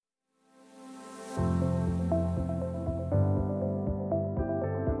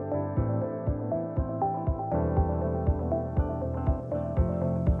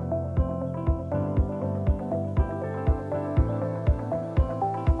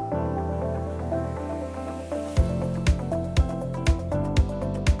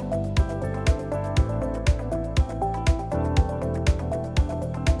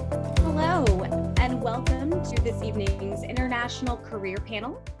career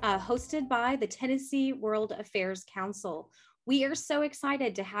panel hosted by the Tennessee World Affairs Council. We are so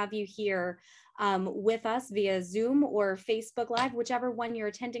excited to have you here with us via Zoom or Facebook Live, whichever one you're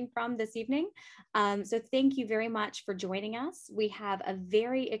attending from this evening. So thank you very much for joining us. We have a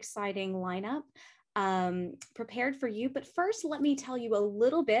very exciting lineup prepared for you. But first, let me tell you a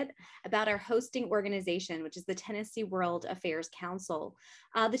little bit about our hosting organization, which is the Tennessee World Affairs Council.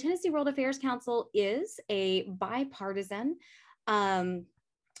 The Tennessee World Affairs Council is a bipartisan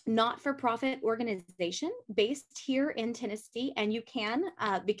not-for-profit organization based here in Tennessee, and you can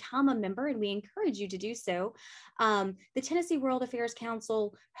become a member, and we encourage you to do so. The Tennessee World Affairs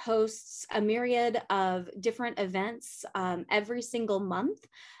Council hosts a myriad of different events every single month.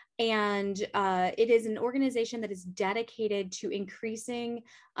 And it is an organization that is dedicated to increasing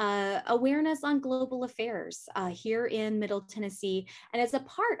awareness on global affairs here in Middle Tennessee, and as a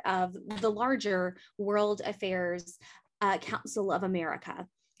part of the larger World Affairs Council of America.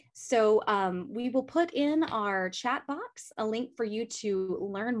 So we will put in our chat box a link for you to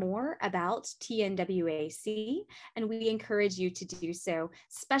learn more about TNWAC, and we encourage you to do so,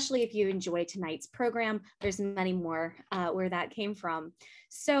 especially if you enjoy tonight's program. There's many more where that came from.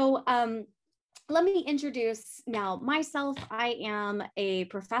 So let me introduce now myself. I am a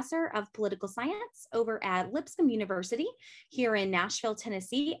professor of political science over at Lipscomb University here in Nashville,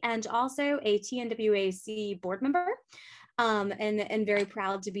 Tennessee, and also a TNWAC board member. And very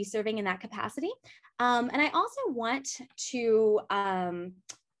proud to be serving in that capacity. And I also want to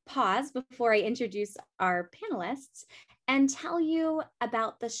pause before I introduce our panelists and tell you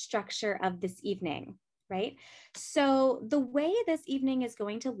about the structure of this evening, right? So the way this evening is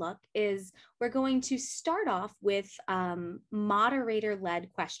going to look is we're going to start off with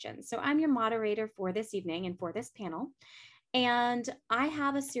moderator-led questions. So I'm your moderator for this evening and for this panel. And I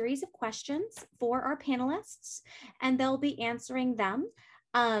have a series of questions for our panelists, and they'll be answering them.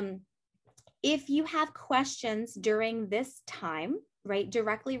 If you have questions during this time, right,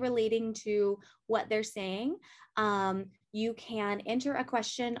 directly relating to what they're saying, you can enter a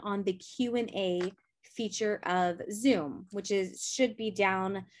question on the Q&A feature of Zoom, which should be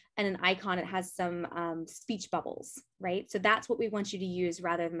down and an icon. It has some speech bubbles, right? So that's what we want you to use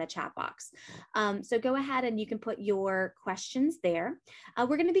rather than the chat box. So go ahead and you can put your questions there.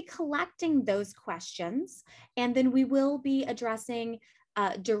 We're going to be collecting those questions, and then we will be addressing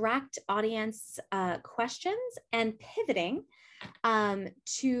direct audience questions and pivoting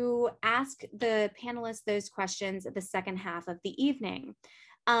to ask the panelists those questions at the second half of the evening.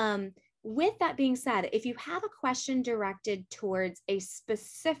 With that being said, if you have a question directed towards a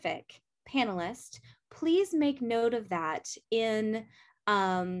specific panelist, please make note of that in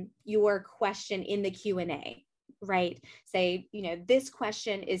your question in the Q&A, right? Say, you know, this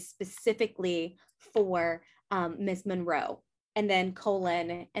question is specifically for Ms. Monroe, and then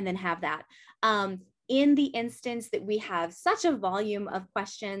colon, and then have that. In the instance that we have such a volume of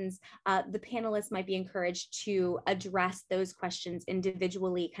questions, the panelists might be encouraged to address those questions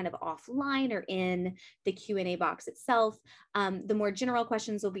individually, kind of offline or in the Q&A box itself. The more general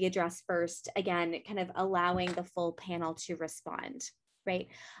questions will be addressed first, again, kind of allowing the full panel to respond. Right.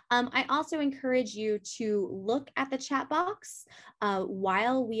 I also encourage you to look at the chat box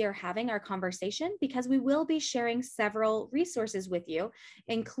while we are having our conversation, because we will be sharing several resources with you,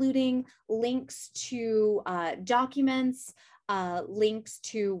 including links to documents, links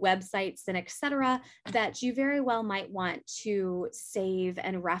to websites, and etc., that you very well might want to save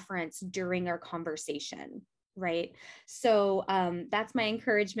and reference during our conversation. Right. So that's my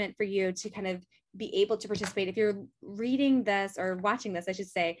encouragement for you to kind of be able to participate. If you're reading this or watching this, I should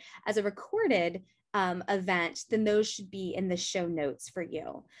say, as a recorded event, then those should be in the show notes for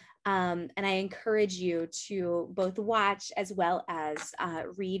you. And I encourage you to both watch as well as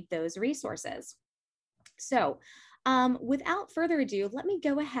read those resources. So without further ado, let me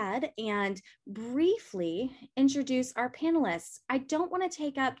go ahead and briefly introduce our panelists. I don't want to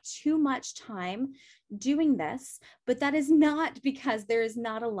take up too much time doing this, but that is not because there is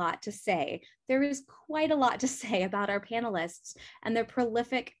not a lot to say. There is quite a lot to say about our panelists and their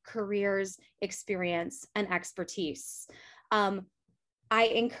prolific careers, experience, and expertise. I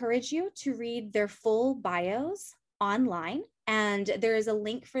encourage you to read their full bios online, and there is a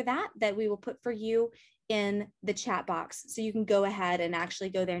link for that we will put for you in the chat box, so you can go ahead and actually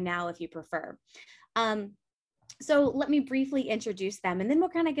go there now if you prefer. So let me briefly introduce them, and then we're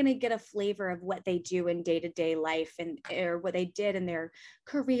kind of going to get a flavor of what they do in day-to-day life and or what they did in their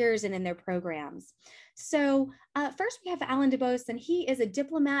careers and in their programs. So first we have Alan DeBose, and he is a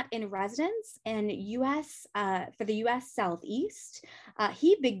diplomat in residence in U.S. For the U.S. Southeast.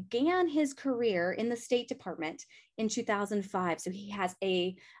 He began his career in the State Department in 2005. So he has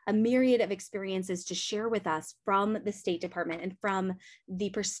a myriad of experiences to share with us from the State Department and from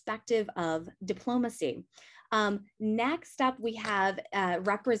the perspective of diplomacy. Next up, we have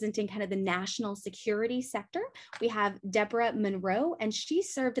representing kind of the national security sector. We have Deborah Monroe, and she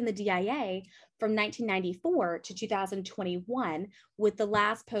served in the DIA from 1994 to 2021, with the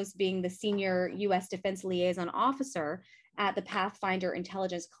last post being the senior U.S. Defense Liaison Officer at the Pathfinder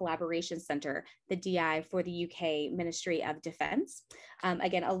Intelligence Collaboration Center, the DI for the UK Ministry of Defense.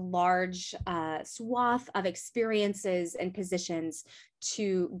 Again, a large swath of experiences and positions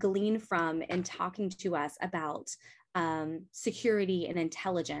to glean from in talking to us about security and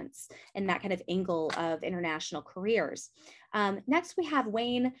intelligence and that kind of angle of international careers. Next, we have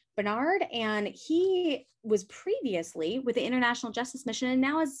Wayne Bernard, and he was previously with the International Justice Mission and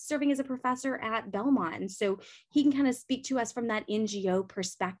now is serving as a professor at Belmont. And so he can kind of speak to us from that NGO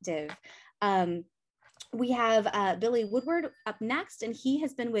perspective. We have Billy Woodward up next, and he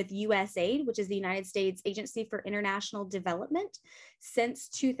has been with USAID, which is the United States Agency for International Development, since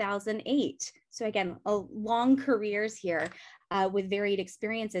 2008. So again, long careers here with varied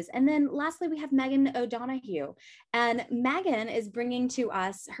experiences. And then lastly, we have Megan O'Donoghue. And Megan is bringing to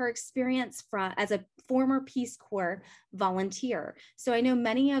us her experience as a former Peace Corps volunteer. So I know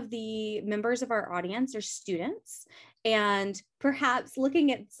many of the members of our audience are students, and perhaps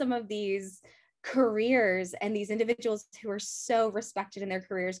looking at some of these careers and these individuals who are so respected in their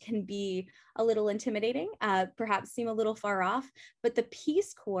careers can be a little intimidating, perhaps seem a little far off, but the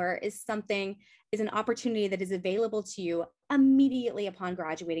Peace Corps is an opportunity that is available to you immediately upon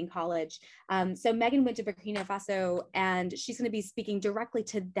graduating college. So Megan went to Burkina Faso, and she's going to be speaking directly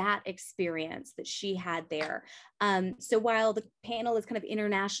to that experience that she had there. So while the panel is kind of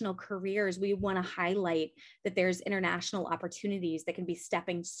international careers, we want to highlight that there's international opportunities that can be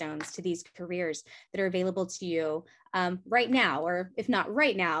stepping stones to these careers that are available to you right now, or if not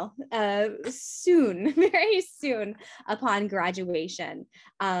right now, soon, very soon upon graduation.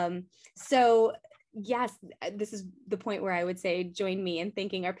 So yes, this is the point where I would say join me in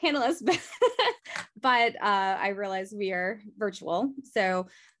thanking our panelists, but I realize we are virtual, so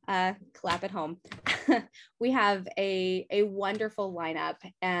clap at home. We have a wonderful lineup,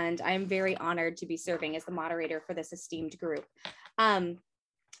 and I'm very honored to be serving as the moderator for this esteemed group.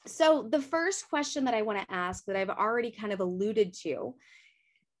 So the first question that I want to ask, that I've already kind of alluded to,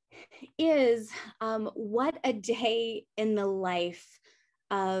 is what a day in the life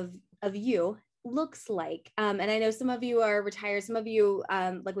of you looks like. And I know some of you are retired, some of you,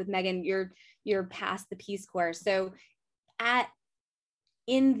 like with Megan, you're past the Peace Corps. So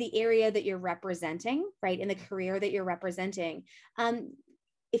in the area that you're representing, right, in the career that you're representing,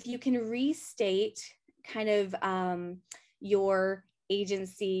 if you can restate kind of your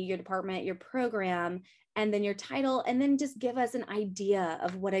agency, your department, your program, and then your title, and then just give us an idea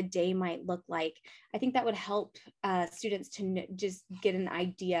of what a day might look like. I think that would help students to just get an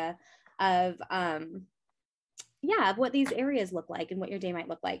idea of what these areas look like and what your day might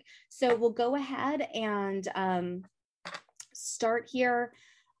look like. So we'll go ahead and start here.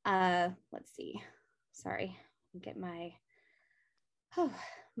 Let's see, sorry, get my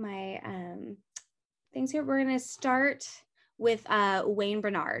things here. We're gonna start with Wayne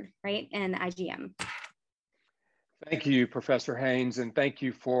Bernard, right, and IGM. Thank you, Professor Haynes, and thank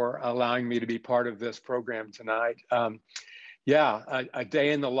you for allowing me to be part of this program tonight. A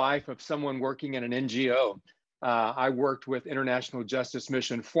day in the life of someone working in an NGO. I worked with International Justice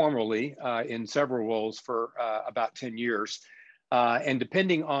Mission formally in several roles for about 10 years. And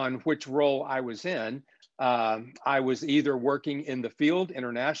depending on which role I was in, I was either working in the field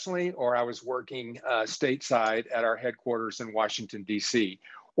internationally, or I was working stateside at our headquarters in Washington, D.C.,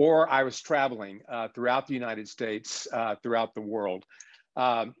 or I was traveling throughout the United States, throughout the world.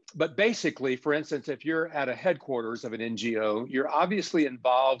 But basically, for instance, if you're at a headquarters of an NGO, you're obviously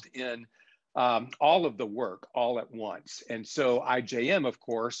involved in all of the work all at once. And so IJM, of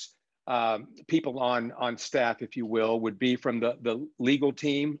course, people on staff, if you will, would be from the legal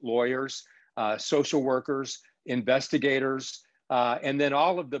team, lawyers, social workers, investigators, and then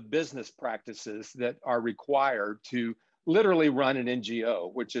all of the business practices that are required to literally run an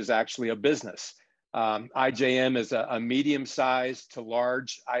NGO, which is actually a business. IJM is a medium-sized to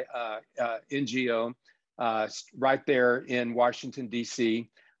large NGO right there in Washington, D.C.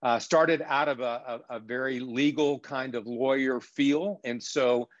 Started out of a very legal kind of lawyer feel. And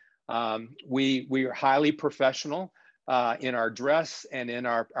so we are highly professional in our dress and in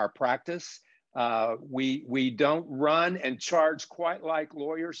our practice. We don't run and charge quite like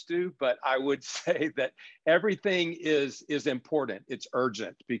lawyers do, but I would say that everything is important. It's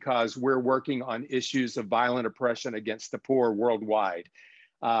urgent because we're working on issues of violent oppression against the poor worldwide.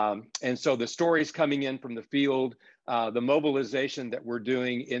 And so the stories coming in from the field, the mobilization that we're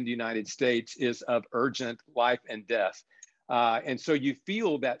doing in the United States is of urgent life and death. And so you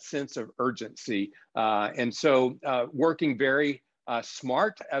feel that sense of urgency. And so working very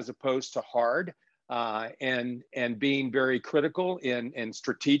smart as opposed to hard, and being very critical and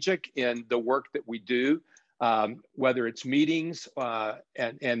strategic in the work that we do, whether it's meetings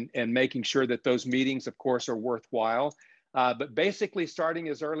and making sure that those meetings, of course, are worthwhile. But basically starting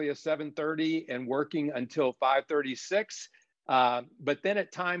as early as 7:30 and working until 5:36. But then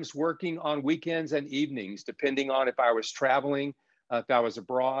at times working on weekends and evenings, depending on if I was traveling, if I was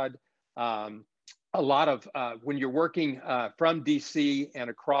abroad. A lot of, when you're working from DC and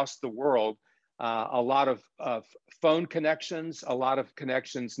across the world, a lot of phone connections, a lot of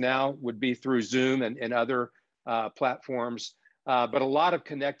connections now would be through Zoom and other platforms, but a lot of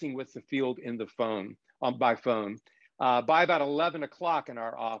connecting with the field in the phone, by phone. By about 11 o'clock in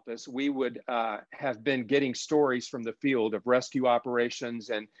our office, we would have been getting stories from the field of rescue operations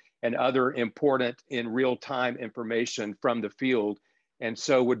and other important in real-time information from the field. And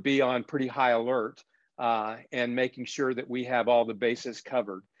so would be on pretty high alert and making sure that we have all the bases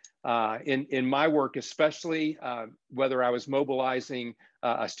covered. In my work, especially, whether I was mobilizing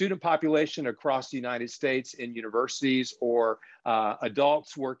a student population across the United States in universities or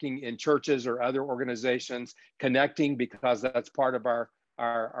adults working in churches or other organizations, connecting, because that's part of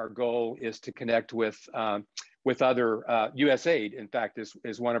our goal is to connect with other, USAID, in fact,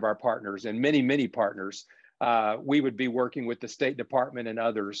 is one of our partners, and many partners. We would be working with the State Department and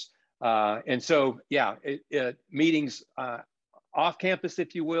others. And so, yeah, meetings off campus,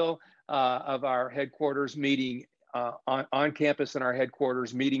 if you will, of our headquarters, meeting on campus in our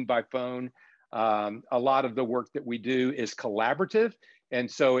headquarters, meeting by phone. A lot of the work that we do is collaborative. And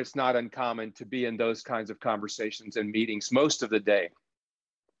so it's not uncommon to be in those kinds of conversations and meetings most of the day.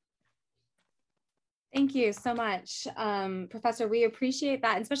 Thank you so much, Professor. We appreciate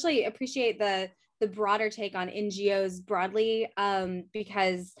that, and especially appreciate the broader take on NGOs broadly,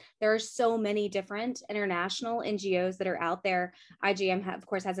 because there are so many different international NGOs that are out there. IGM, of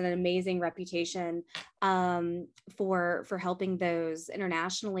course, has an amazing reputation for helping those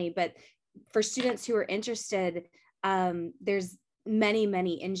internationally. But for students who are interested, there's many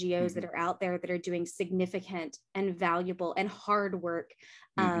NGOs that are out there that are doing significant and valuable and hard work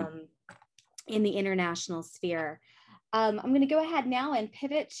in the international sphere. I'm going to go ahead now and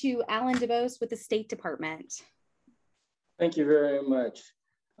pivot to Alan DeBose with the State Department. Thank you very much.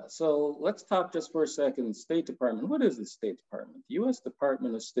 So let's talk just for a second, State Department. What is the State Department? The U.S.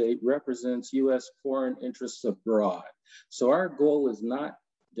 Department of State represents U.S. foreign interests abroad. So our goal is not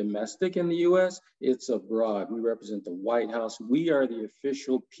domestic in the U.S., it's abroad. We represent the White House. We are the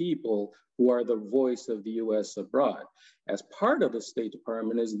official people who are the voice of the U.S. abroad. As part of the State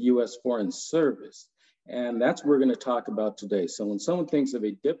Department is the U.S. Foreign Service. And that's what we're going to talk about today. So when someone thinks of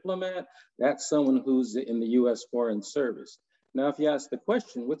a diplomat, that's someone who's in the U.S. Foreign Service. Now, if you ask the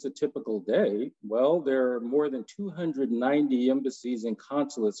question, what's a typical day? Well, there are more than 290 embassies and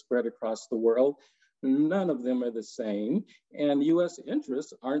consulates spread across the world. None of them are the same. And U.S.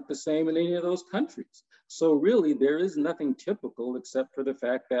 interests aren't the same in any of those countries. So really, there is nothing typical except for the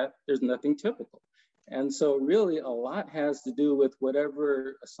fact that there's nothing typical. And so really, a lot has to do with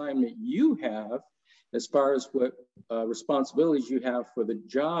whatever assignment you have as far as what responsibilities you have for the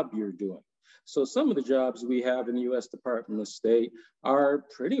job you're doing. So some of the jobs we have in the U.S. Department of State are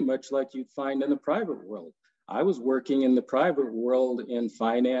pretty much like you'd find in the private world. I was working in the private world in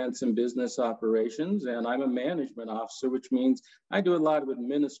finance and business operations, and I'm a management officer, which means I do a lot of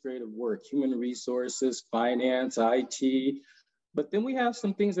administrative work, human resources, finance, IT. But then we have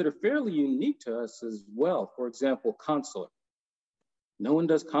some things that are fairly unique to us as well. For example, consular. No one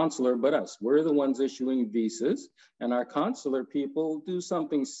does consular but us. We're the ones issuing visas, and our consular people do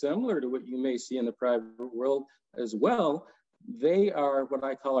something similar to what you may see in the private world as well. They are what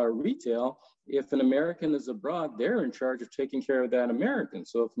I call our retail. If an American is abroad, they're in charge of taking care of that American.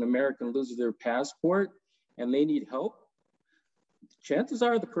 So if an American loses their passport and they need help, chances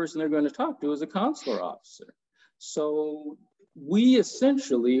are the person they're going to talk to is a consular officer. So we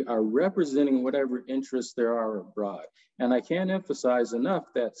essentially are representing whatever interests there are abroad. And I can't emphasize enough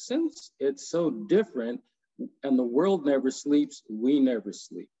that since it's so different, and the world never sleeps, we never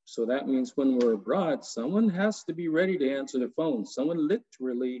sleep. So that means when we're abroad, someone has to be ready to answer the phone. Someone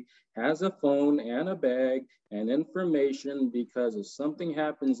literally has a phone and a bag and information, because if something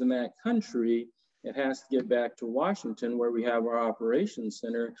happens in that country, it has to get back to Washington, where we have our operations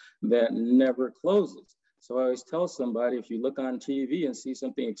center that never closes. So I always tell somebody, if you look on TV and see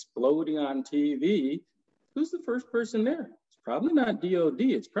something exploding on TV, who's the first person there? It's probably not DOD,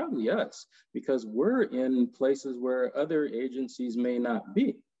 it's probably us, because we're in places where other agencies may not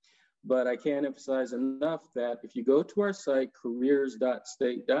be. But I can't emphasize enough that if you go to our site,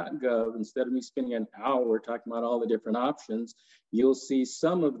 careers.state.gov, instead of me spending an hour talking about all the different options, you'll see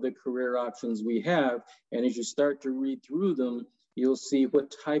some of the career options we have. And as you start to read through them, you'll see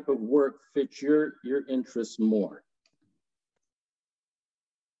what type of work fits your interests more.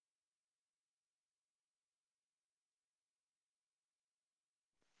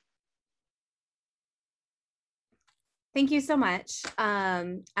 Thank you so much.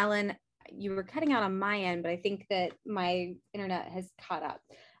 Alan, you were cutting out on my end, but I think that my internet has caught up.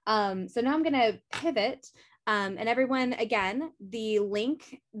 So now I'm going to pivot. And everyone, again, the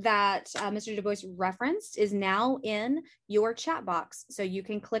link that Mr. Du Bois referenced is now in your chat box, so you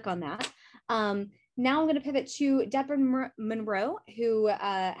can click on that. Now I'm going to pivot to Deborah Monroe, who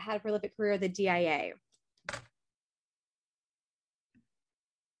had a prolific career at the DIA.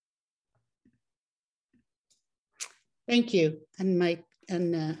 Thank you.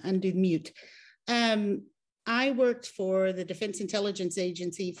 Undo mute. I worked for the Defense Intelligence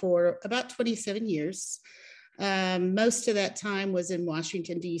Agency for about 27 years. Most of that time was in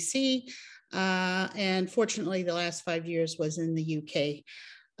Washington, D.C., and fortunately, the last 5 years was in the UK.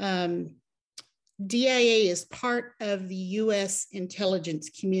 DIA is part of the U.S. intelligence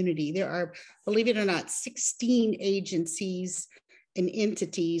community. There are, believe it or not, 16 agencies and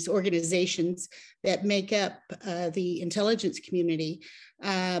entities, organizations that make up the intelligence community.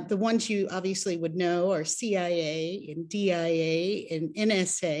 The ones you obviously would know are CIA and DIA and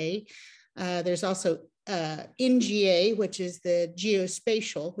NSA. There's also NGA, which is the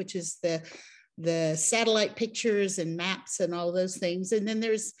geospatial, which is the satellite pictures and maps and all those things. And then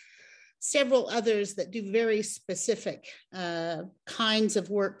there's several others that do very specific kinds of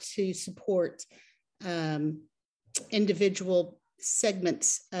work to support individual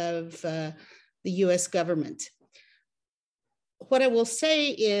segments of the US government. What I will say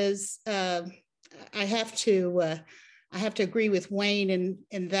is I have to agree with Wayne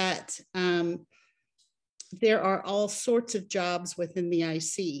in that there are all sorts of jobs within the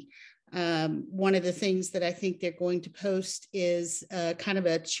IC. One of the things that I think they're going to post is kind of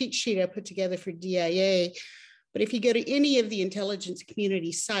a cheat sheet I put together for DIA. But if you go to any of the intelligence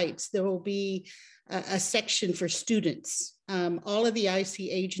community sites, there will be a section for students. All of the IC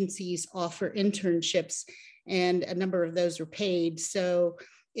agencies offer internships, and a number of those are paid. So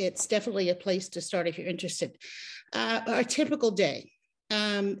it's definitely a place to start if you're interested. Our typical day,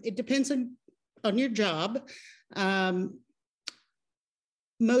 it depends on your job.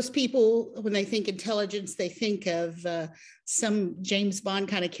 Most people, when they think intelligence, they think of some James Bond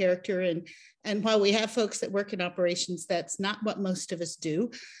kind of character. And while we have folks that work in operations, that's not what most of us do.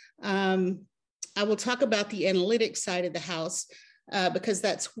 I will talk about the analytics side of the house because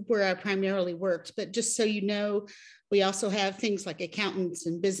that's where I primarily worked. But just so you know, we also have things like accountants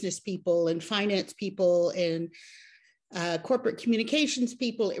and business people and finance people and corporate communications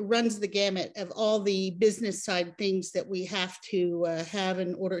people. It runs the gamut of all the business side things that we have to have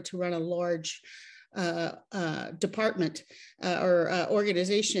in order to run a large department or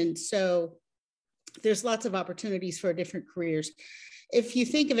organization. So there's lots of opportunities for different careers. If you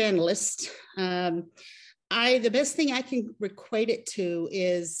think of analysts, the best thing I can equate it to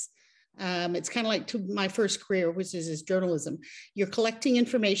is it's kind of like to my first career, which is journalism. You're collecting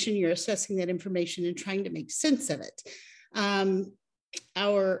information, you're assessing that information and trying to make sense of it.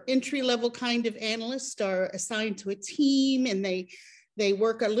 Our entry-level kind of analysts are assigned to a team and they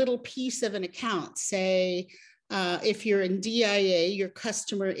work a little piece of an account. Say, if you're in DIA, your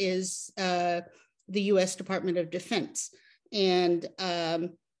customer is the US Department of Defense. And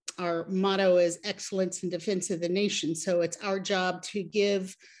our motto is excellence in defense of the nation. So it's our job to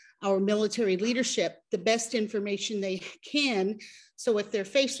give our military leadership the best information they can. So if they're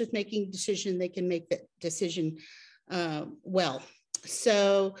faced with making a decision, they can make that decision well.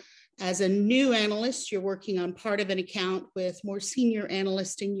 So as a new analyst, you're working on part of an account with more senior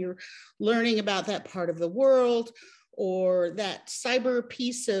analysts and you're learning about that part of the world or that cyber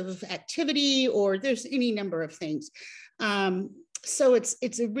piece of activity, or there's any number of things. So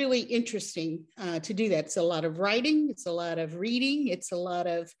it's a really interesting to do that. It's a lot of writing, it's a lot of reading, it's a lot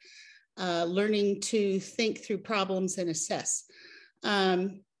of learning to think through problems and assess.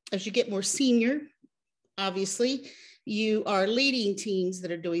 As you get more senior, obviously, you are leading teams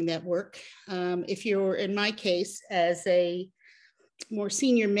that are doing that work. If you're, in my case, as a more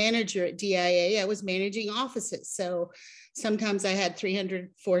senior manager at DIA, I was managing offices. So sometimes I had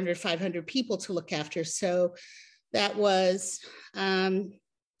 300, 400, 500 people to look after. So that was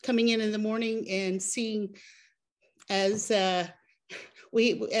coming in the morning and seeing, as Alan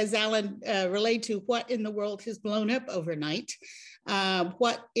relayed to, what in the world has blown up overnight.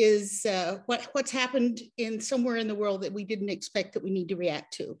 What's happened somewhere in the world that we didn't expect that we need to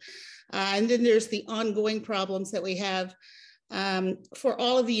react to. And then there's the ongoing problems that we have. For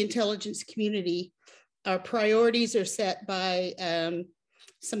all of the intelligence community, our priorities are set by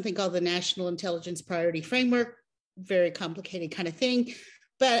something called the National Intelligence Priority Framework, very complicated kind of thing,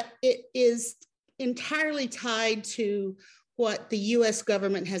 but it is entirely tied to what the US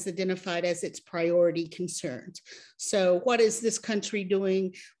government has identified as its priority concerns. So what is this country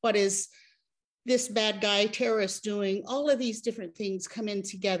doing? What is this bad guy terrorist doing? All of these different things come in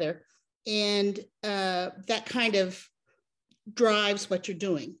together, and that kind of drives what you're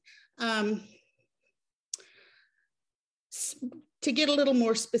doing. To get a little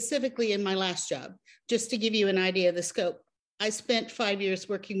more specifically in my last job, just to give you an idea of the scope, I spent 5 years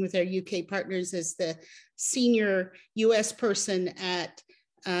working with our UK partners as the senior US person at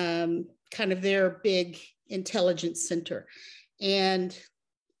kind of their big intelligence center. And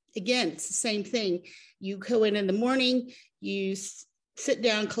again, it's the same thing. You go in the morning, you sit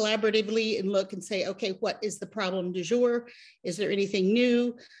down collaboratively and look and say, okay, what is the problem du jour? Is there anything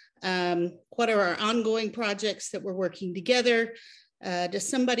new? What are our ongoing projects that we're working together? Does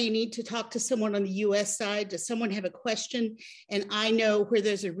somebody need to talk to someone on the US side? Does someone have a question? And I know where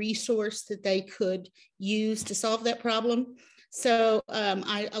there's a resource that they could use to solve that problem. So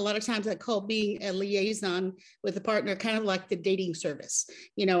a lot of times I call being a liaison with a partner kind of like the dating service.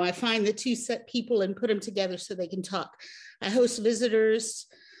 You know, I find the two set people and put them together so they can talk. I host visitors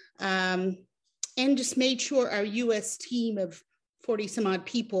and just made sure our US team of 40 some odd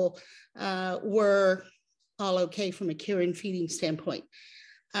people were all okay from a care and feeding standpoint.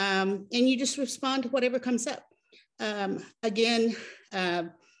 And you just respond to whatever comes up. Again,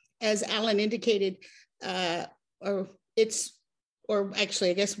 as Alan indicated, or actually,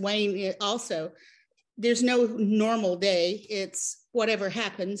 I guess Wayne also, there's no normal day. It's whatever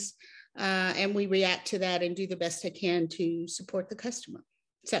happens. And we react to that and do the best I can to support the customer.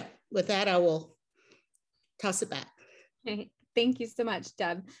 So with that, I will toss it back. Okay. Thank you so much,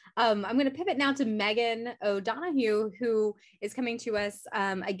 Deb. I'm going to pivot now to Megan O'Donoghue, who is coming to us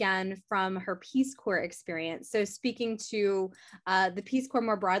again from her Peace Corps experience. So speaking to the Peace Corps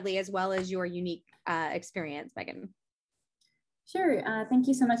more broadly, as well as your unique experience, Megan. Sure. Thank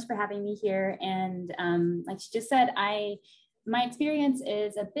you so much for having me here. And like she just said, my experience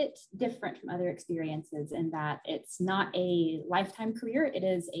is a bit different from other experiences in that it's not a lifetime career. It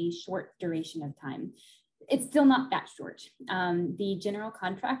is a short duration of time. It's still not that short. The general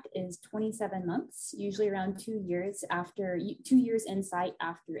contract is 27 months, usually around 2 years after 2 years in site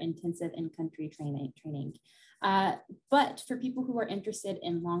after intensive in-country training. But for people who are interested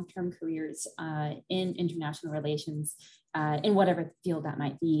in long-term careers in international relations, in whatever field that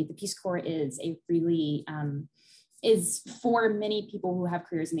might be, the Peace Corps is a really is for many people who have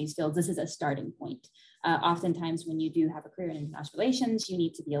careers in these fields, this is a starting point. Oftentimes when you do have a career in international relations, you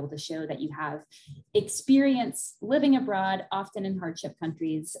need to be able to show that you have experience living abroad, often in hardship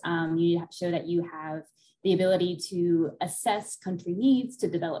countries. You have to show that you have the ability to assess country needs, to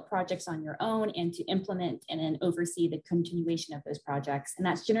develop projects on your own, and to implement and then oversee the continuation of those projects. And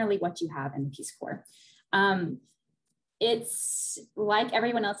that's generally what you have in the Peace Corps. It's like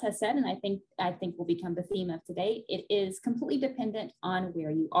everyone else has said, and I think will become the theme of today, it is completely dependent on where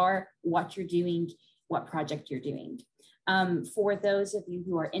you are, what you're doing, what project you're doing. For those of you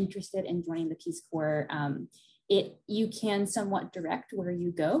who are interested in joining the Peace Corps, you can somewhat direct where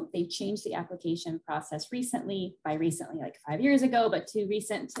you go. They changed the application process recently, by recently like 5 years ago, but too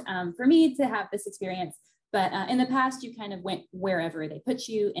recent for me to have this experience. But in the past, you kind of went wherever they put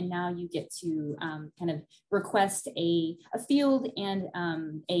you, and now you get to kind of request a field and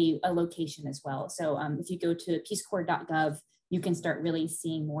a location as well. So if you go to peacecorps.gov, you can start really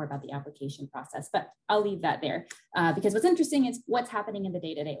seeing more about the application process. But I'll leave that there because what's interesting is what's happening in the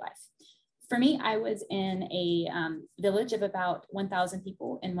day-to-day life. For me, I was in a village of about 1,000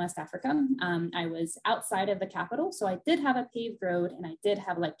 people in West Africa. I was outside of the capital, so I did have a paved road and I did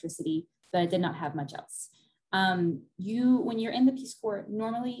have electricity, but I did not have much else. When you're in the Peace Corps,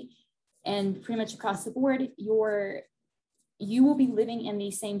 normally and pretty much across the board, you will be living in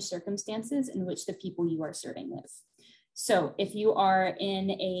the same circumstances in which the people you are serving live. So if you are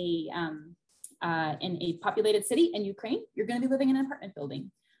in a populated city in Ukraine, you're going to be living in an apartment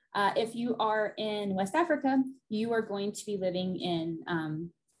building. If you are in West Africa, you are going to be living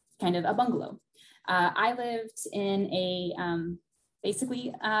in kind of a bungalow. I lived in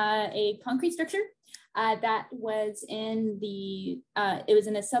basically a concrete structure that was in it was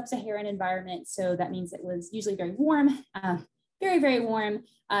in a sub-Saharan environment. So that means it was usually very warm, very, very warm,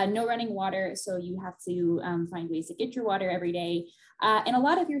 no running water. So you have to find ways to get your water every day. And a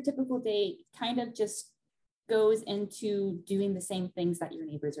lot of your typical day kind of just goes into doing the same things that your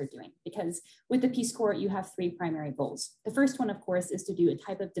neighbors are doing. Because with the Peace Corps, you have 3 primary goals. The first one, of course, is to do a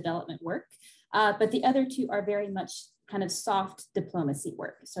type of development work, but the other 2 are very much kind of soft diplomacy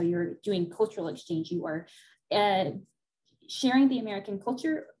work. So you're doing cultural exchange. You are sharing the American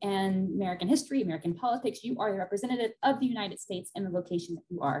culture and American history, American politics. You are the representative of the United States in the location that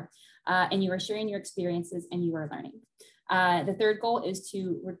you are, and you are sharing your experiences and you are learning. The third goal is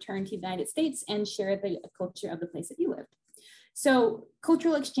to return to the United States and share the culture of the place that you lived. So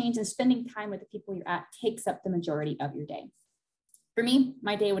cultural exchange and spending time with the people you're at takes up the majority of your day. For me,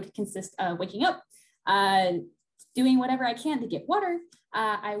 my day would consist of waking up, doing whatever I can to get water.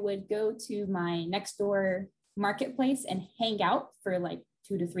 I would go to my next door marketplace and hang out for like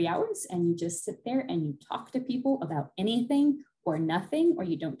 2 to 3 hours. And you just sit there and you talk to people about anything or nothing, or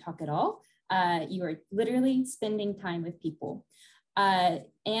you don't talk at all. You are literally spending time with people.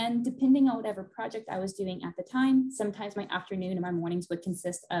 And depending on whatever project I was doing at the time, sometimes my afternoon and my mornings would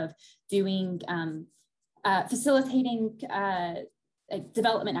consist of doing, facilitating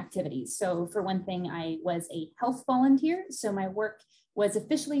development activities. So for one thing, I was a health volunteer. So my work was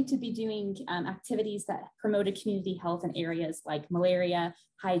officially to be doing activities that promoted community health in areas like malaria,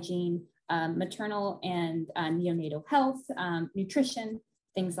 hygiene, maternal and neonatal health, nutrition,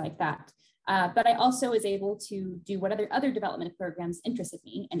 things like that. But I also was able to do what other development programs interested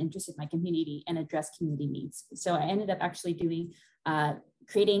me and interested my community and address community needs. So I ended up actually doing,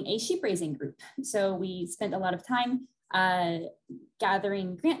 creating a sheep raising group. So we spent a lot of time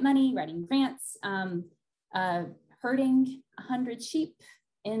gathering grant money, writing grants, herding 100 sheep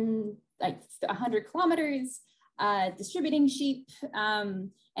in like 100 kilometers, distributing sheep,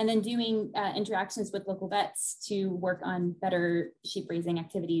 and then doing interactions with local vets to work on better sheep raising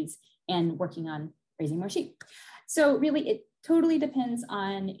activities and working on raising more sheep. So really, it totally depends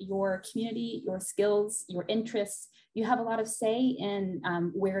on your community, your skills, your interests. You have a lot of say in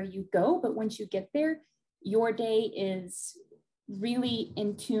where you go, but once you get there, your day is really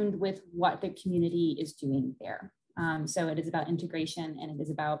in tune with what the community is doing there. So it is about integration, and it is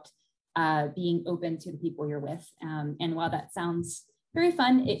about being open to the people you're with. And while that sounds very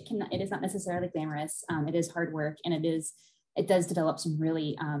fun, it is not necessarily glamorous. It is hard work, and it does develop some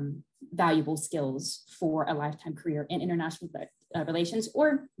really valuable skills for a lifetime career in international relations,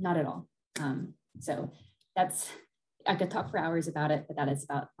 or not at all. So I could talk for hours about it, but that is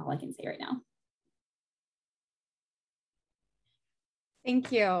about all I can say right now.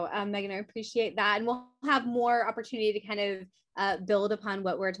 Thank you, Megan. I appreciate that. And we'll have more opportunity to kind of build upon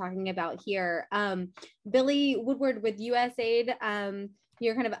what we're talking about here. Billy Woodward with USAID,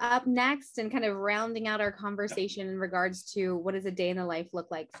 you're kind of up next and kind of rounding out our conversation in regards to what does a day in the life look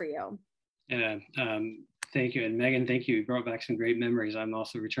like for you? Yeah, thank you. And Megan, thank you. You brought back some great memories. I'm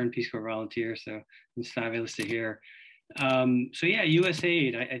also a returned Peace Corps volunteer, so it's fabulous to hear. So yeah,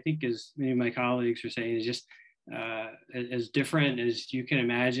 USAID, I think, as many of my colleagues are saying, is just as different as you can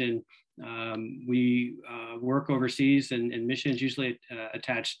imagine. We work overseas and missions usually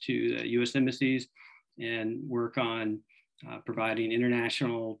attached to the U.S. embassies, and work on providing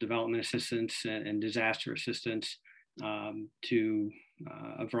international development assistance and disaster assistance to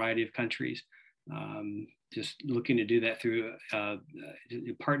a variety of countries. Just looking to do that through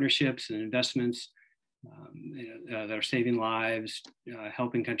partnerships and investments that are saving lives,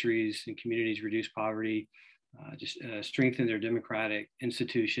 helping countries and communities reduce poverty, just strengthen their democratic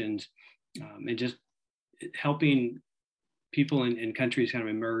institutions, and just helping people in countries kind of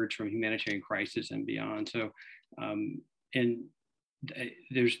emerge from humanitarian crisis and beyond. So, and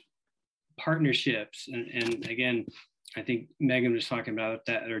there's partnerships, and again, I think Megan was talking about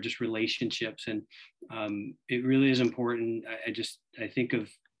that, are just relationships, and it really is important. I think of,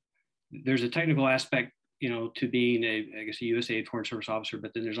 there's a technical aspect, to being a USAID Foreign Service officer,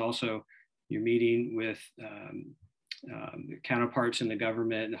 but then there's also you're meeting with counterparts in the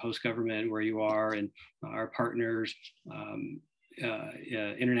government and the host government where you are, and our partners,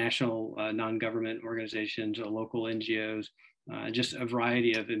 international non-government organizations, local NGOs, just a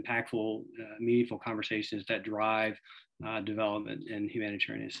variety of impactful, meaningful conversations that drive development and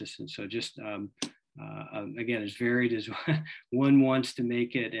humanitarian assistance. So just again, as varied as one wants to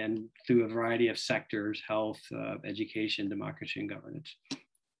make it, and through a variety of sectors: health, education, democracy, and governance.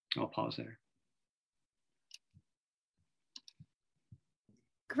 I'll pause there.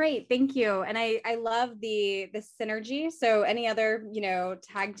 Great, thank you. And I love the synergy. So any other,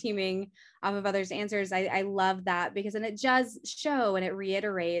 tag teaming off of others' answers, I love that, because then it does show and it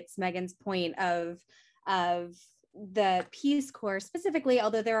reiterates Megan's point of the Peace Corps specifically,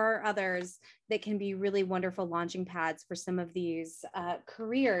 although there are others that can be really wonderful launching pads for some of these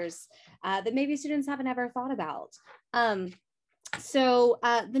careers that maybe students haven't ever thought about. So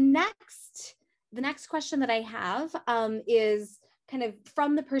the next question that I have is kind of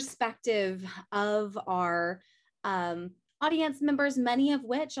from the perspective of our audience members, many of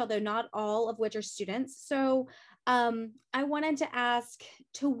which, although not all of which, are students. So I wanted to ask,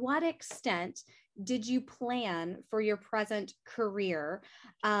 to what extent did you plan for your present career?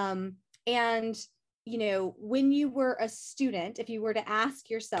 And, when you were a student, if you were to ask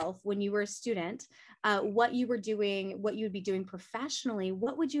yourself when you were a student, what you were doing, what you would be doing professionally,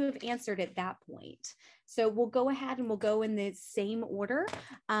 what would you have answered at that point? So we'll go ahead and we'll go in the same order.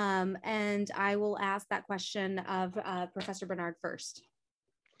 And I will ask that question of Professor Bernard first.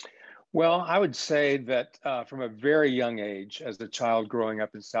 Well, I would say that from a very young age, as a child growing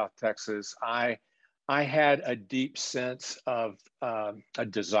up in South Texas, I had a deep sense of a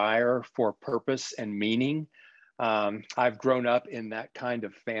desire for purpose and meaning. I've grown up in that kind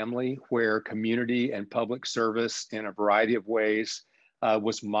of family where community and public service in a variety of ways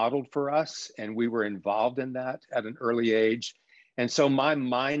was modeled for us, and we were involved in that at an early age. And so my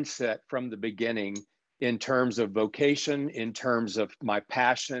mindset from the beginning, in terms of vocation, in terms of my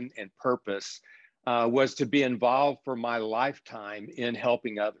passion and purpose, was to be involved for my lifetime in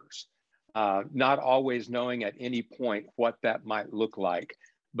helping others. Not always knowing at any point what that might look like,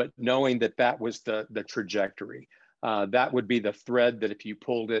 but knowing that that was the trajectory. That would be the thread that if you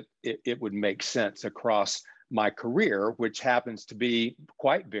pulled it, it would make sense across my career, which happens to be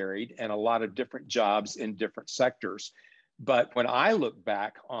quite varied and a lot of different jobs in different sectors. But when I look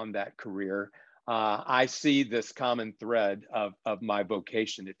back on that career, I see this common thread of my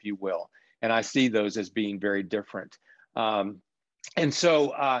vocation, if you will, and I see those as being very different. And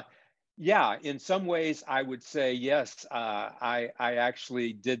so, yeah, in some ways, I would say, yes, I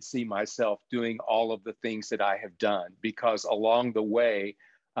actually did see myself doing all of the things that I have done, because along the way,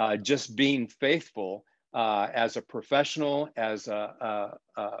 just being faithful as a professional, as a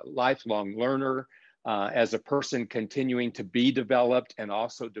lifelong learner, as a person continuing to be developed and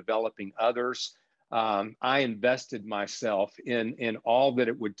also developing others, I invested myself in all that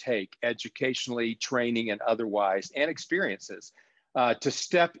it would take, educationally, training, and otherwise, and experiences, to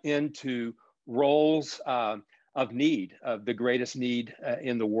step into roles of need, of the greatest need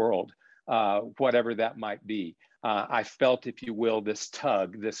in the world, whatever that might be. I felt, if you will, this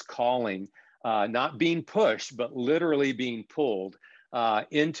tug, this calling, not being pushed, but literally being pulled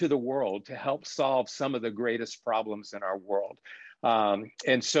into the world to help solve some of the greatest problems in our world.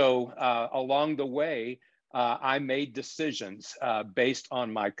 And so along the way, I made decisions based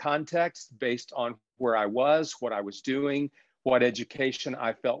on my context, based on where I was, what I was doing, what education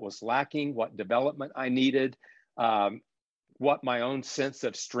I felt was lacking, what development I needed, what my own sense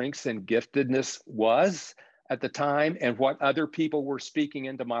of strengths and giftedness was at the time, and what other people were speaking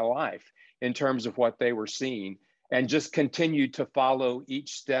into my life in terms of what they were seeing, and just continued to follow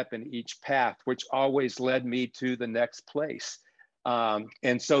each step and each path, which always led me to the next place.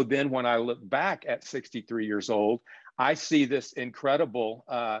 And so then when I look back at 63 years old, I see this incredible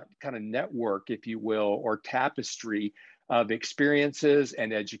kind of network, if you will, or tapestry of experiences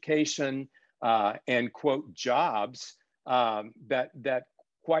and education and, quote, jobs that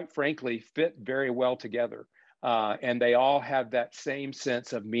quite frankly fit very well together. And they all have that same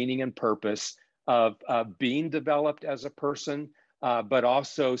sense of meaning and purpose of being developed as a person, but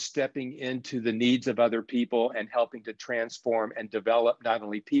also stepping into the needs of other people and helping to transform and develop not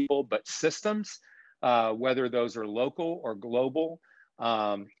only people, but systems, whether those are local or global.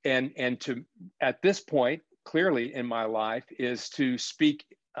 And to, at this point, clearly in my life, is to speak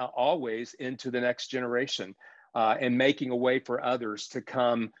always into the next generation and making a way for others to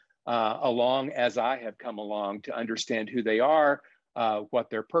come along as I have come along, to understand who they are, what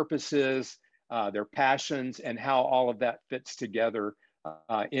their purpose is, their passions, and how all of that fits together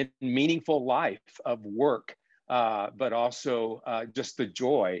in meaningful life of work, but also just the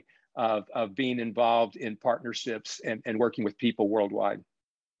joy of being involved in partnerships and working with people worldwide.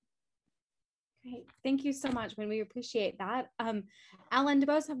 Great. Thank you so much, and we appreciate that. Alan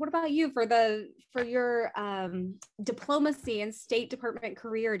DeBose, what about you for your diplomacy and State Department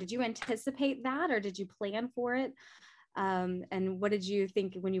career? Did you anticipate that, or did you plan for it? And what did you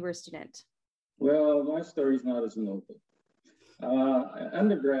think when you were a student? Well, my story's not as noble.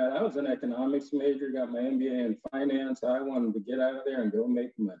 Undergrad, I was an economics major, got my MBA in finance. I wanted to get out of there and go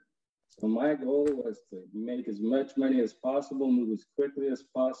make money. So my goal was to make as much money as possible, move as quickly as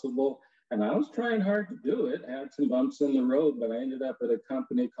possible. And I was trying hard to do it. I had some bumps in the road, but I ended up at a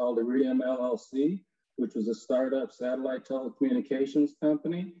company called Iridium LLC, which was a startup satellite telecommunications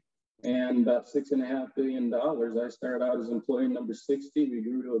company. And about $6.5 billion. I started out as employee number 60. We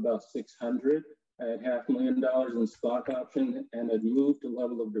grew to about 600. I had $500,000 in stock option and had moved to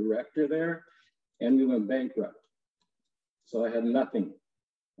level of director there, and we went bankrupt. So I had nothing.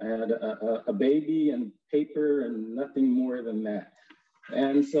 I had a baby and paper and nothing more than that.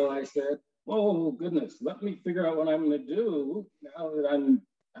 And so I said, oh goodness, let me figure out what I'm going to do now that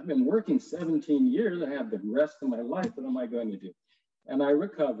I've been working 17 years. I have the rest of my life. What am I going to do? And I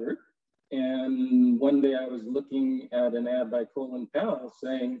recovered. And one day I was looking at an ad by Colin Powell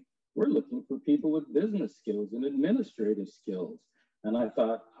saying, we're looking for people with business skills and administrative skills. And I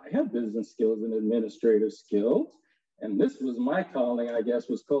thought, I have business skills and administrative skills. And this was my calling, I guess,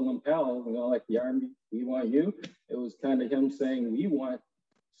 was Colin Powell, you know, like the Army, we want you. It was kind of him saying, we want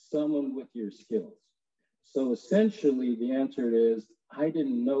someone with your skills. So essentially the answer is, I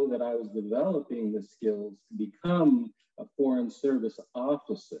didn't know that I was developing the skills to become a Foreign Service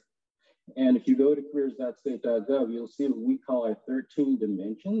officer. And if you go to careers.state.gov, you'll see what we call our 13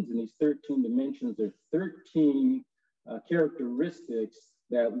 dimensions. And these 13 dimensions are 13 characteristics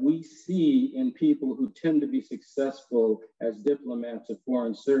that we see in people who tend to be successful as diplomats or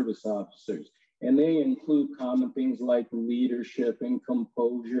foreign service officers. And they include common things like leadership and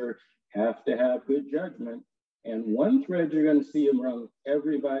composure, have to have good judgment. And one thread you're going to see among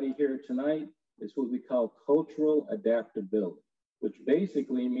everybody here tonight is what we call cultural adaptability, which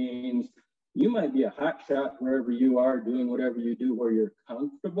basically means you might be a hot shot wherever you are doing whatever you do where you're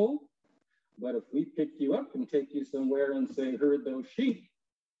comfortable. But if we pick you up and take you somewhere and say, herd those sheep,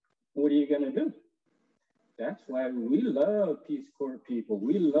 what are you going to do? That's why we love Peace Corps people.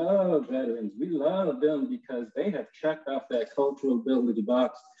 We love veterans. We love them because they have checked off that cultural ability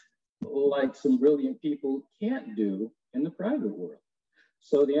box like some brilliant people can't do in the private world.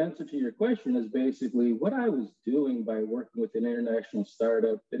 So the answer to your question is basically what I was doing by working with an international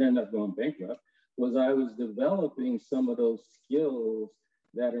startup that ended up going bankrupt was I was developing some of those skills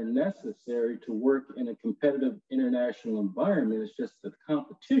that are necessary to work in a competitive international environment. It's just that the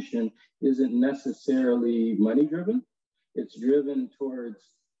competition isn't necessarily money driven. It's driven towards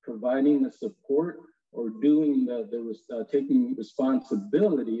providing the support or doing taking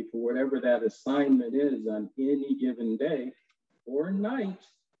responsibility for whatever that assignment is on any given day or night,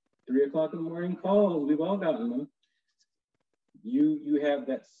 3 o'clock in the morning calls, we've all gotten them. You have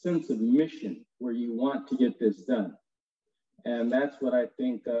that sense of mission where you want to get this done. And that's what I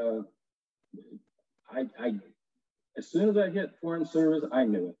think, as soon as I hit Foreign Service, I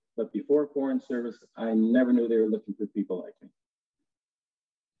knew it. But before Foreign Service, I never knew they were looking for people like me.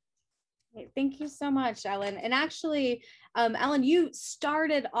 Thank you so much, Alan. And actually, Alan, you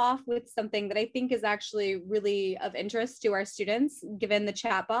started off with something that I think is actually really of interest to our students, given the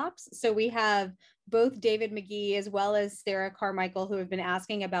chat box. So we have both David McGee as well as Sarah Carmichael who have been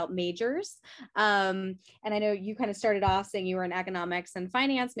asking about majors. And I know you kind of started off saying you were an economics and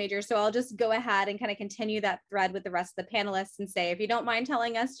finance major. So I'll just go ahead and kind of continue that thread with the rest of the panelists and say, if you don't mind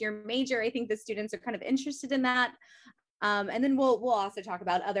telling us your major, I think the students are kind of interested in that. And then we'll also talk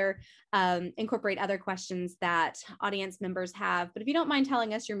about incorporate other questions that audience members have. But if you don't mind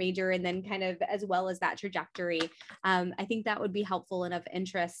telling us your major and then kind of as well as that trajectory, I think that would be helpful and of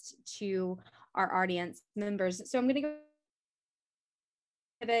interest to our audience members. So I'm going to go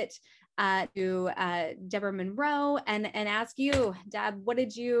pivot to Deborah Monroe and ask you, Deb, what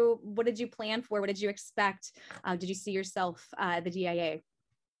did you plan for? What did you expect? Did you see yourself at the DIA?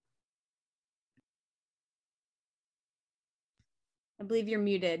 I believe you're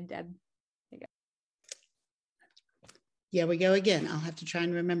muted, Deb. There you go. Yeah, we go again. I'll have to try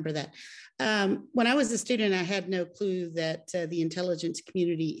and remember that. When I was a student, I had no clue that the intelligence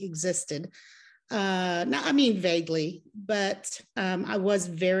community existed. Now, I mean, vaguely, but I was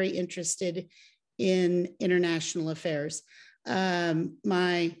very interested in international affairs.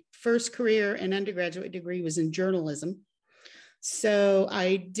 My first career and undergraduate degree was in journalism. So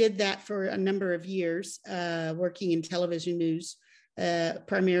I did that for a number of years, working in television news,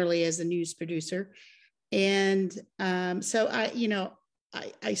 primarily as a news producer. And so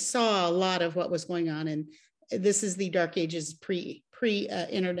I saw a lot of what was going on, and this is the dark ages pre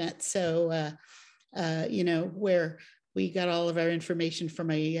internet. So, where we got all of our information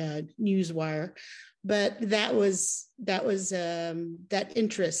from a news wire, but that was that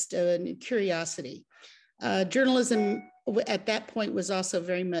interest and curiosity. Journalism at that point was also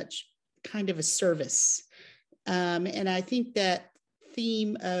very much kind of a service. And I think that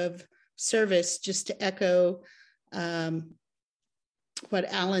theme of service, just to echo what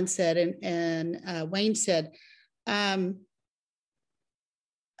Alan said and Wayne said,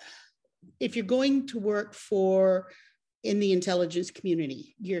 if you're going to work in the intelligence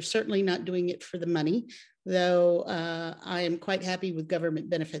community, you're certainly not doing it for the money, though I am quite happy with government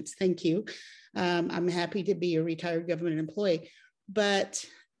benefits. Thank you. I'm happy to be a retired government employee, but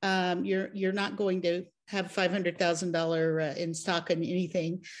you're not going to have $500,000 in stock in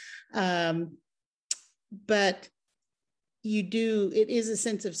anything. But it is a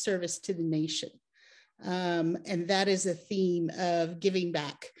sense of service to the nation. And that is a theme of giving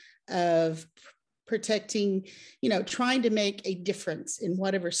back, of protecting, trying to make a difference in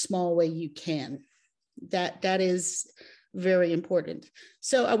whatever small way you can. That is very important.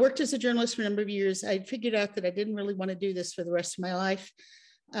 So I worked as a journalist for a number of years. I figured out that I didn't really want to do this for the rest of my life.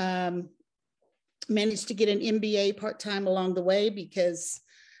 Managed to get an MBA part-time along the way because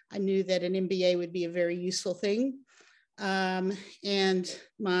I knew that an MBA would be a very useful thing. And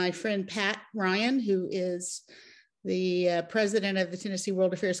my friend Pat Ryan, who is the president of the Tennessee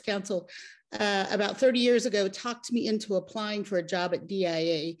World Affairs Council, about 30 years ago, talked me into applying for a job at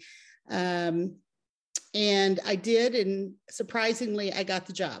DIA. And I did, and surprisingly, I got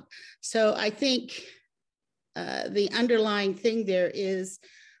the job. So I think the underlying thing there is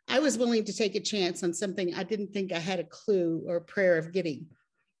I was willing to take a chance on something I didn't think I had a clue or a prayer of getting.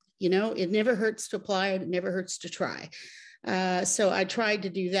 It never hurts to apply, and it never hurts to try. So I tried to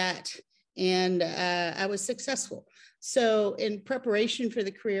do that, and I was successful. So in preparation for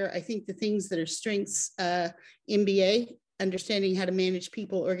the career, I think the things that are strengths, MBA, understanding how to manage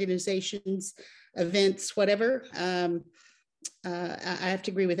people, organizations, events, whatever. I have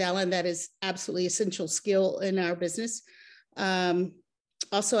to agree with Alan, that is absolutely essential skill in our business.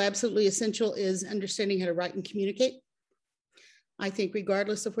 Also absolutely essential is understanding how to write and communicate. I think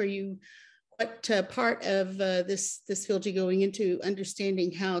regardless of what part of this field you're going into,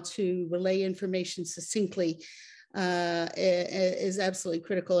 understanding how to relay information succinctly is absolutely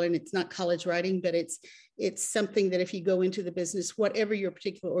critical. And it's not college writing, but it's something that if you go into the business, whatever your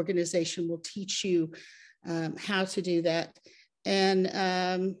particular organization will teach you how to do that. And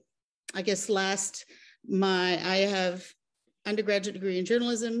I guess I have undergraduate degree in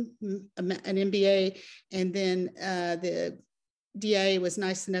journalism, an MBA, and then the DIA was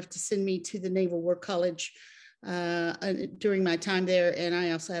nice enough to send me to the Naval War College during my time there. And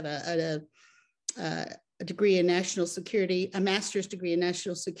I also have a degree in national security, a master's degree in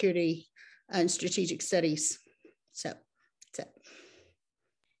national security and strategic studies. So that's it.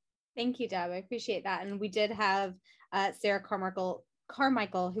 Thank you, Deb. I appreciate that. And we did have Sarah Carmichael,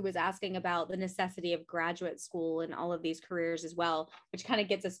 who was asking about the necessity of graduate school and all of these careers as well, which kind of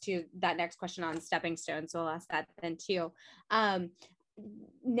gets us to that next question on stepping stones. So I'll ask that then too.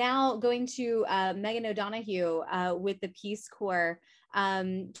 Now going to Megan O'Donoghue with the Peace Corps.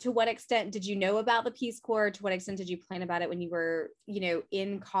 To what extent did you know about the Peace Corps? To what extent did you plan about it when you were,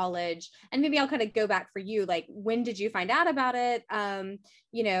 in college? And maybe I'll kind of go back for you. Like, when did you find out about it?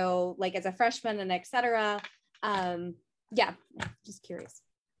 Like as a freshman and et cetera. Yeah, just curious.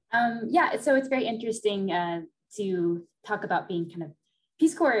 So it's very interesting to talk about being kind of,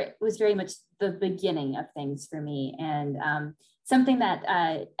 Peace Corps was very much the beginning of things for me. And something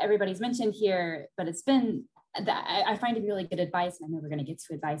that everybody's mentioned here, but it's been, that I find to be really good advice, and I know we're going to get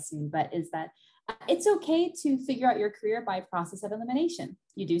to advice soon, but is that it's okay to figure out your career by process of elimination.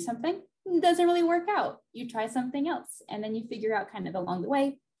 You do something, it doesn't really work out. You try something else, and then you figure out kind of along the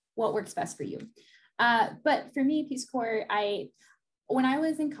way what works best for you. But for me, Peace Corps, when I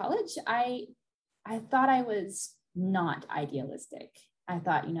was in college, I thought I was not idealistic. I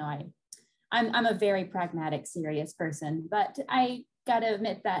thought, I'm a very pragmatic, serious person, but I got to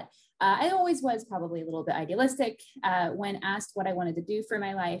admit that I always was probably a little bit idealistic. When asked what I wanted to do for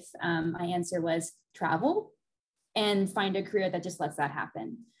my life, my answer was travel and find a career that just lets that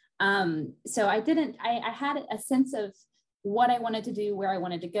happen. So I had a sense of what I wanted to do, where I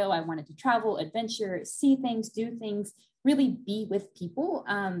wanted to go. I wanted to travel, adventure, see things, do things, really be with people.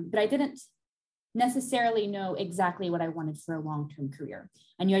 But I didn't necessarily know exactly what I wanted for a long-term career.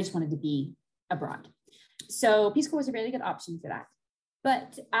 I knew I just wanted to be abroad. So Peace Corps was a really good option for that.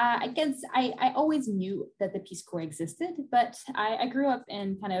 But I guess I always knew that the Peace Corps existed, but I grew up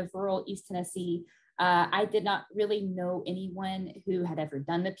in kind of rural East Tennessee. I did not really know anyone who had ever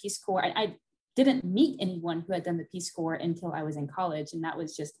done the Peace Corps. I didn't meet anyone who had done the Peace Corps until I was in college. And that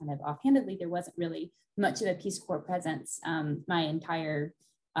was just kind of offhandedly. There wasn't really much of a Peace Corps presence my entire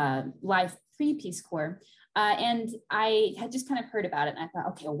life pre-Peace Corps. And I had just kind of heard about it. And I thought,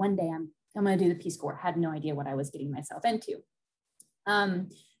 okay, well, one day I'm going to do the Peace Corps. I had no idea what I was getting myself into.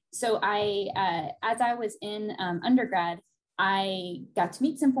 So as I was in undergrad, I got to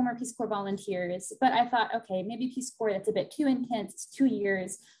meet some former Peace Corps volunteers, but I thought, okay, maybe Peace Corps, that's a bit too intense, it's 2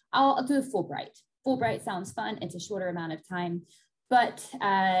 years. I'll do a Fulbright. Fulbright sounds fun. It's a shorter amount of time, but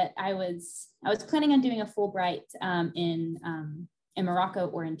I was planning on doing a Fulbright in Morocco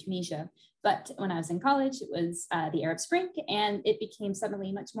or in Tunisia. But when I was in college, it was the Arab Spring, and it became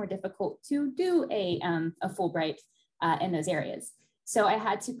suddenly much more difficult to do a Fulbright in those areas. So I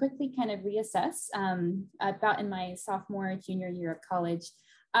had to quickly kind of reassess about in my sophomore, junior year of college.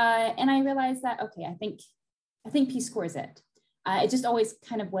 And I realized that, okay, I think Peace Corps is it. It just always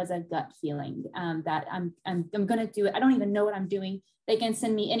kind of was a gut feeling that I'm going to do it. I don't even know what I'm doing. They can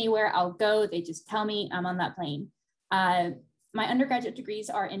send me anywhere, I'll go. They just tell me I'm on that plane. My undergraduate degrees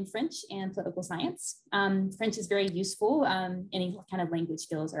are in French and political science. French is very useful. Any kind of language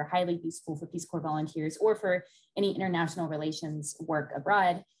skills are highly useful for Peace Corps volunteers or for any international relations work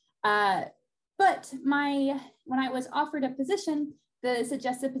abroad. But when I was offered a position, the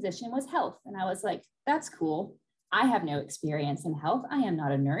suggested position was health. And I was like, that's cool. I have no experience in health. I am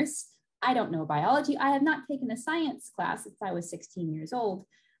not a nurse. I don't know biology. I have not taken a science class since I was 16 years old.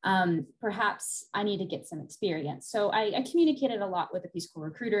 Perhaps I need to get some experience. So I communicated a lot with the Peace Corps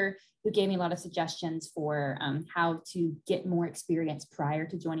recruiter, who gave me a lot of suggestions for how to get more experience prior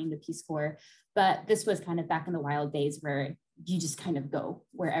to joining the Peace Corps. But this was kind of back in the wild days where you just kind of go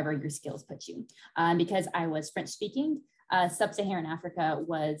wherever your skills put you. Because I was French speaking, Sub-Saharan Africa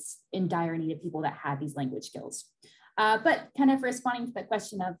was in dire need of people that had these language skills. But kind of responding to the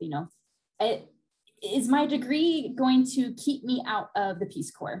question of, is my degree going to keep me out of the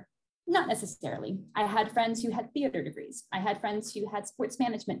Peace Corps? Not necessarily. I had friends who had theater degrees. I had friends who had sports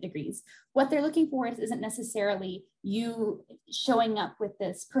management degrees. What they're looking for isn't necessarily you showing up with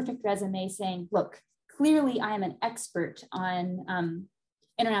this perfect resume saying, look, clearly I am an expert on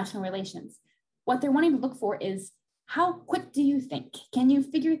international relations. What they're wanting to look for is, how quick do you think? Can you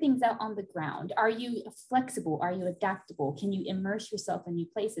figure things out on the ground? Are you flexible? Are you adaptable? Can you immerse yourself in new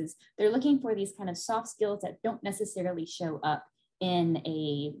places? They're looking for these kind of soft skills that don't necessarily show up in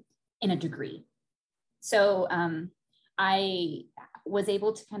a degree. So I was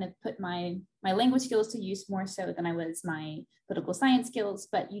able to kind of put my language skills to use more so than I was my political science skills,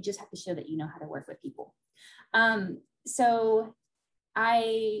 but you just have to show that you know how to work with people. So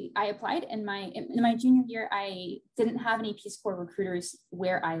I applied in my junior year. I didn't have any Peace Corps recruiters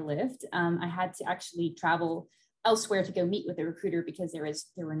where I lived. I had to actually travel elsewhere to go meet with a recruiter because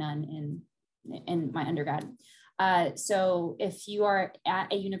there were none in my undergrad. So if you are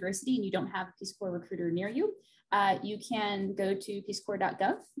at a university and you don't have a Peace Corps recruiter near you, you can go to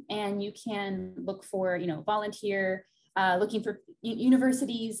peacecorps.gov and you can look for, volunteer, looking for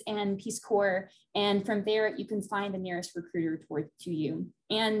universities and Peace Corps. And from there, you can find the nearest recruiter to you.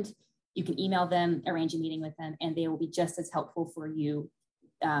 And you can email them, arrange a meeting with them, and they will be just as helpful for you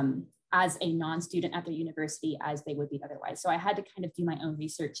as a non-student at their university as they would be otherwise. So I had to kind of do my own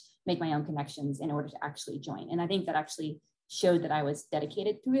research, make my own connections in order to actually join. And I think that actually showed that I was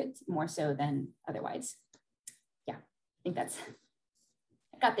dedicated to it more so than otherwise. Yeah, I think I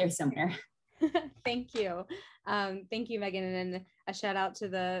got there somewhere. Thank you. Thank you, Megan. And a shout out to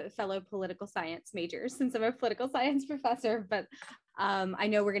the fellow political science majors, since I'm a political science professor, but I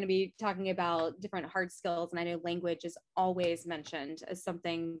know we're going to be talking about different hard skills, and I know language is always mentioned as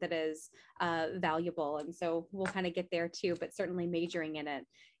something that is valuable. And so we'll kind of get there too, but certainly majoring in it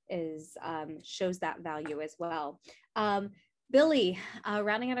is shows that value as well. Billy,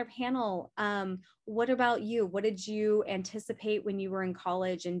 rounding out our panel, what about you? What did you anticipate when you were in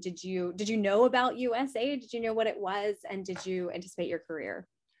college? And did you know about USAID? Did you know what it was? And did you anticipate your career?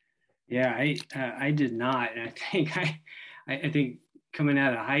 Yeah, I did not. And I think coming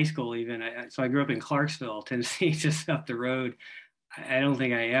out of high school, even, so I grew up in Clarksville, Tennessee, just up the road. I don't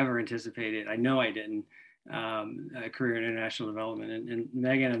think I ever anticipated, I know I didn't, a career in international development. And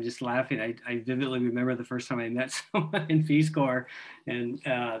Megan, I'm just laughing. I vividly remember the first time I met someone in Peace Corps and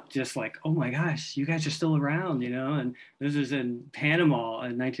just like, oh my gosh, you guys are still around, and this was in Panama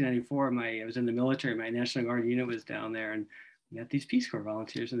in 1994. I was in the military, my National Guard unit was down there, and we got these Peace Corps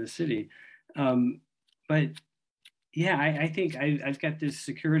volunteers in the city. But Yeah, I think I've got this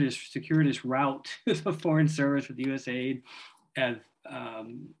circuitous route to the Foreign Service with USAID. I've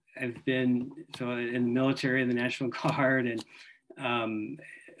been in the military, in the National Guard, and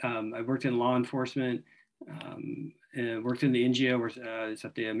I've worked in law enforcement, worked in the NGO, where it's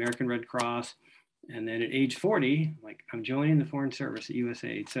at the American Red Cross. And then at age 40, I'm joining the Foreign Service at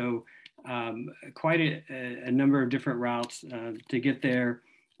USAID. So quite a number of different routes to get there.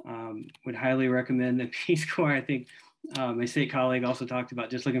 Would highly recommend the Peace Corps. I think my state colleague also talked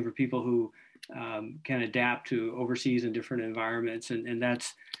about just looking for people who can adapt to overseas and different environments. And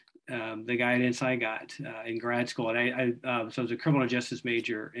that's the guidance I got in grad school. And so I was a criminal justice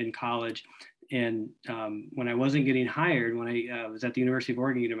major in college. And when I wasn't getting hired, when I was at the University of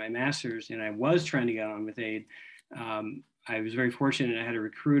Oregon getting my master's, and I was trying to get on with AID, I was very fortunate. I had a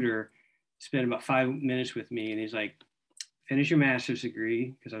recruiter spend about 5 minutes with me, and he's like, finish your master's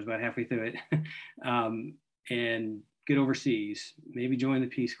degree, because I was about halfway through it, and get overseas, maybe join the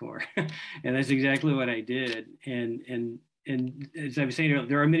Peace Corps. And that's exactly what I did. And as I was saying,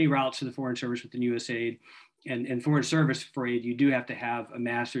 there are many routes to the Foreign Service within USAID. And Foreign Service for AID, you do have to have a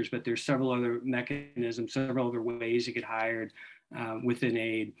master's, but there's several other mechanisms, several other ways to get hired within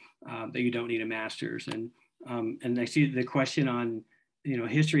AID that you don't need a master's. And I see the question on,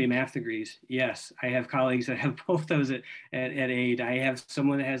 history and math degrees. Yes, I have colleagues that have both those at AID. I have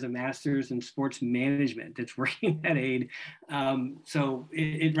someone that has a master's in sports management that's working at AID. So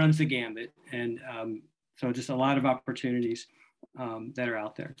it runs the gambit. And so just a lot of opportunities that are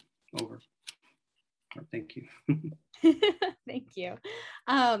out there. Over. Thank you. Thank you.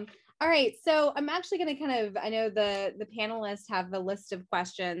 All right, so I'm actually going to I know the panelists have a list of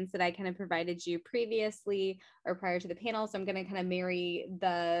questions that I kind of provided you previously or prior to the panel. So I'm going to kind of marry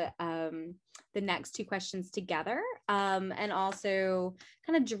the next two questions together and also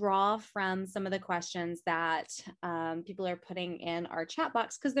kind of draw from some of the questions that people are putting in our chat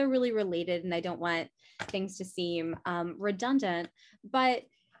box, because they're really related and I don't want things to seem redundant. But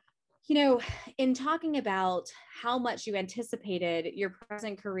in talking about how much you anticipated your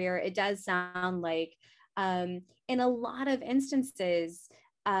present career, it does sound like in a lot of instances,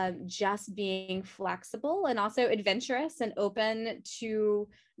 just being flexible and also adventurous and open to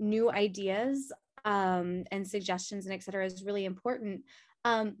new ideas and suggestions and et cetera is really important.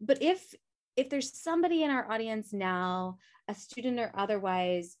 But if there's somebody in our audience now, a student or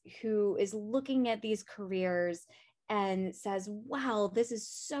otherwise, who is looking at these careers and says, wow, this is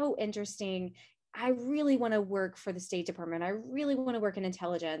so interesting. I really want to work for the State Department. I really want to work in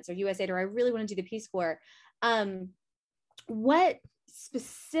intelligence or USAID, or I really want to do the Peace Corps. What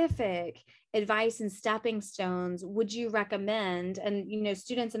specific advice and stepping stones would you recommend? And,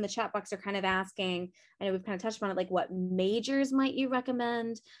 students in the chat box are kind of asking, I know we've kind of touched on it, like what majors might you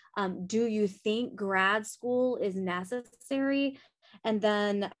recommend? Do you think grad school is necessary? And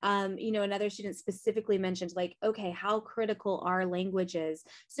then, another student specifically mentioned, like, okay, how critical are languages?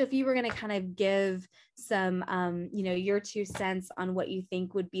 So if you were going to kind of give some, your 2 cents on what you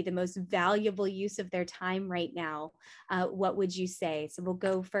think would be the most valuable use of their time right now, what would you say? So we'll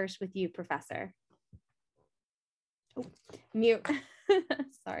go first with you, Professor. Oh, mute.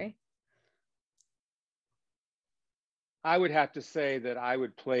 Sorry. I would have to say that I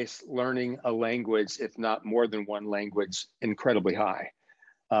would place learning a language, if not more than one language, incredibly high,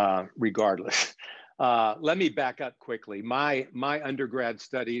 regardless. Let me back up quickly. My undergrad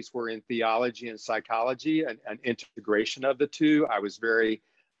studies were in theology and psychology, and an integration of the two. I was very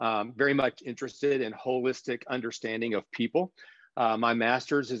much interested in holistic understanding of people. My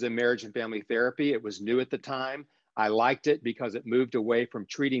master's is in marriage and family therapy. It was new at the time. I liked it because it moved away from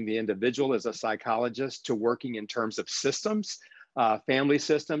treating the individual as a psychologist to working in terms of systems, family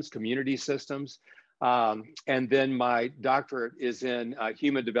systems, community systems. And then my doctorate is in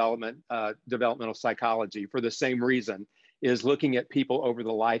human development, developmental psychology, for the same reason, is looking at people over the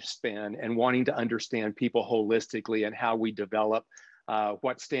lifespan and wanting to understand people holistically and how we develop,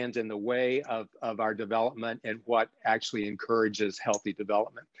 what stands in the way of our development and what actually encourages healthy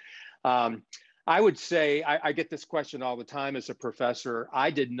development. I would say, I get this question all the time as a professor.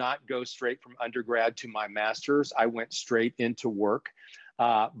 I did not go straight from undergrad to my master's. I went straight into work.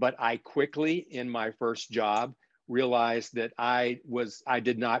 But I quickly, in my first job, realized that I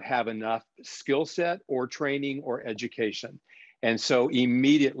did not have enough skill set or training or education. And so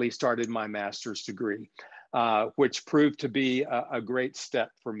immediately started my master's degree, which proved to be a great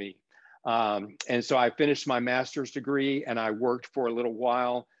step for me. And so I finished my master's degree and I worked for a little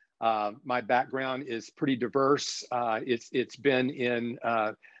while. My background is pretty diverse. It's been in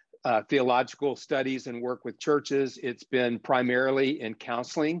theological studies and work with churches. It's been primarily in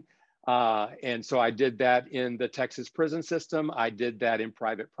counseling And so I did that in the Texas prison system. I did that in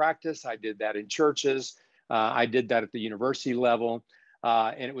private practice. I did that in churches. I did that at the university level.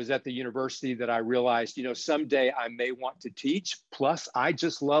 And it was at the university that I realized, you know, someday I may want to teach. Plus, I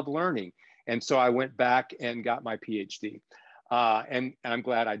just love learning. And so I went back and got my PhD. And I'm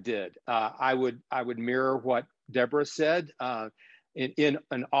glad I did. I would mirror what Deborah said. In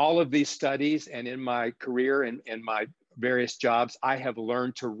all of these studies and in my career and my various jobs, I have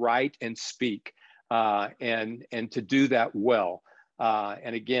learned to write and speak and to do that well.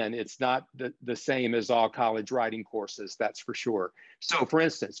 And again, it's not the same as all college writing courses, that's for sure. So for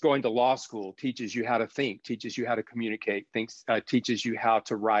instance, going to law school teaches you how to think, teaches you how to communicate, teaches you how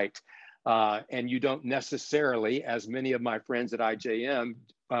to write. And you don't necessarily, as many of my friends at IJM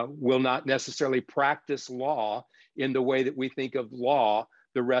will not necessarily practice law in the way that we think of law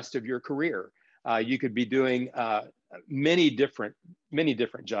the rest of your career. You could be doing many different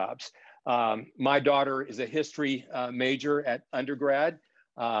jobs. My daughter is a history major at undergrad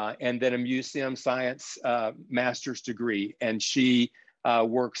and then a museum science master's degree. And she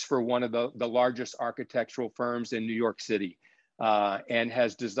works for one of the largest architectural firms in New York City and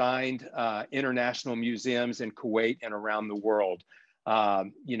has designed international museums in Kuwait and around the world.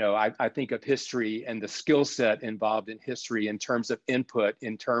 You know, I think of history and the skill set involved in history in terms of input,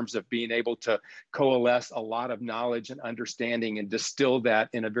 in terms of being able to coalesce a lot of knowledge and understanding and distill that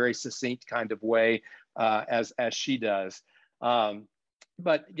in a very succinct kind of way as she does.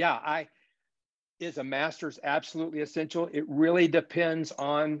 But yeah, is a master's absolutely essential? It really depends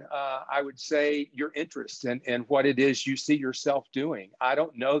on, I would say, your interests and what it is you see yourself doing. I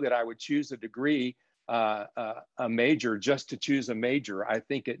don't know that I would choose a degree, a major, just to choose a major. I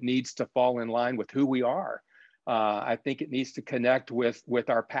think it needs to fall in line with who we are. I think it needs to connect with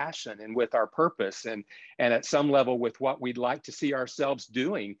our passion and with our purpose and at some level with what we'd like to see ourselves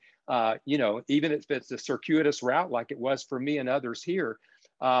doing. You know, even if it's a circuitous route like it was for me and others here,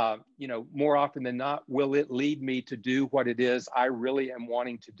 you know, more often than not, will it lead me to do what it is I really am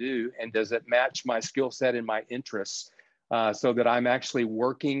wanting to do? And does it match my skill set and my interests so that I'm actually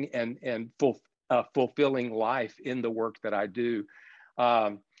working and fulfilling life in the work that I do?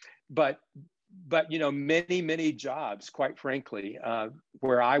 But you know, many jobs, quite frankly,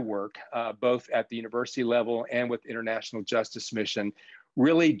 where I work, both at the university level and with International Justice Mission,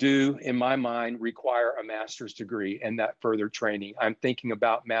 really do, in my mind, require a master's degree and that further training. I'm thinking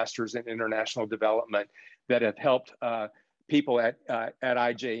about masters in international development that have helped people at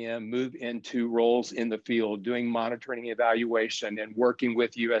IJM move into roles in the field, doing monitoring evaluation and working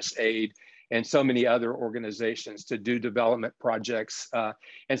with USAID and so many other organizations to do development projects.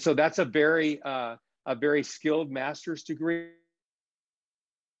 And so that's a very skilled master's degree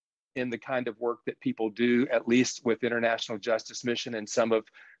in the kind of work that people do, at least with International Justice Mission and some of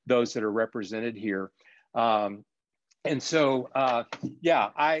those that are represented here. And so, yeah,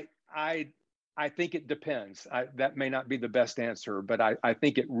 I think it depends. That may not be the best answer, but I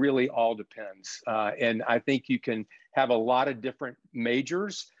think it really all depends. And I think you can have a lot of different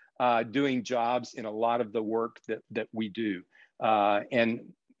majors doing jobs in a lot of the work that we do. And,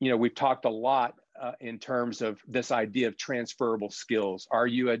 you know, we've talked a lot in terms of this idea of transferable skills. Are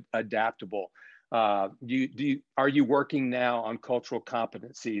you adaptable? Are you working now on cultural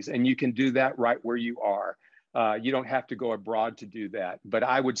competencies? And you can do that right where you are. You don't have to go abroad to do that, but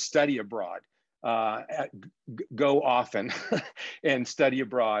I would study abroad, go often and study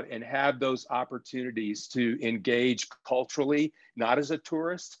abroad and have those opportunities to engage culturally, not as a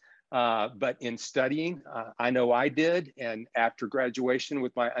tourist, but in studying. I know I did. And after graduation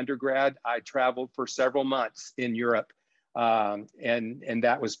with my undergrad, I traveled for several months in Europe. And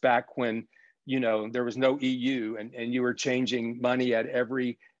that was back when, you know, there was no EU and you were changing money at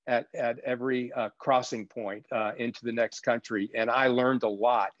every crossing point into the next country. And I learned a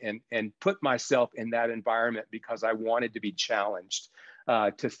lot and put myself in that environment because I wanted to be challenged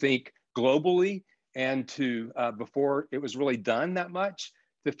to think globally and to, before it was really done that much,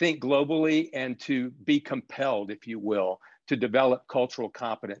 to think globally and to be compelled, if you will, to develop cultural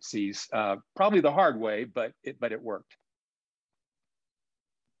competencies, probably the hard way, but it worked.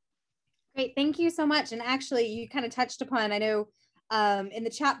 Great, thank you so much. And actually, you kind of touched upon, I know in the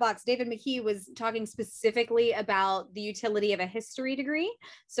chat box, David McKee was talking specifically about the utility of a history degree.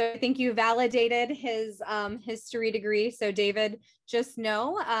 So I think you validated his history degree. So David, just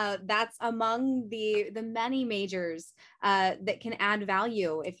know that's among the many majors that can add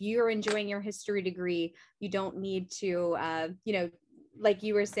value. If you're enjoying your history degree, you don't need to, you know, like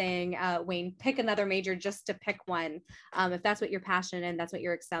you were saying, Wayne, pick another major just to pick one, if that's what you're passionate in, that's what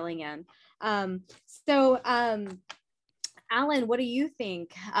you're excelling in. Alan, what do you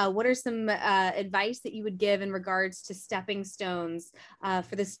think? What are some advice that you would give in regards to stepping stones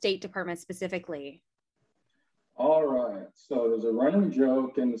for the State Department specifically? All right, so there's a running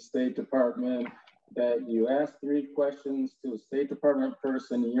joke in the State Department that you ask 3 questions to a State Department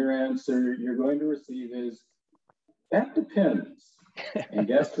person, and your answer you're going to receive is, that depends. And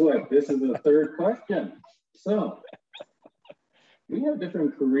guess what? This is the 3rd question. So we have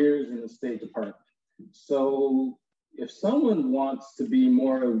different careers in the State Department. So if someone wants to be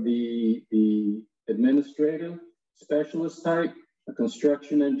more of the administrative specialist type, a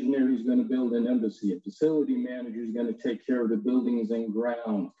construction engineer who's going to build an embassy, a facility manager is going to take care of the buildings and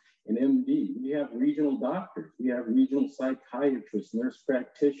grounds, an MD. We have regional doctors, we have regional psychiatrists, nurse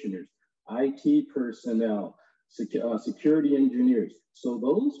practitioners, IT personnel, security engineers. So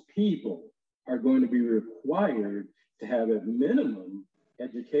those people are going to be required to have a minimum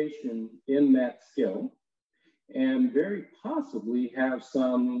education in that skill and very possibly have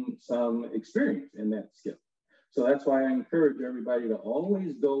some experience in that skill. So that's why I encourage everybody to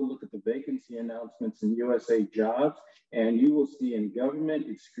always go look at the vacancy announcements in USA Jobs, and you will see in government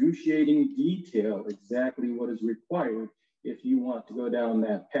excruciating detail exactly what is required if you want to go down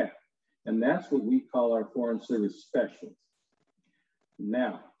that path. And that's what we call our Foreign Service Specialists.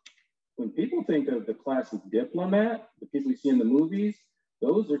 Now, when people think of the classic diplomat, the people you see in the movies,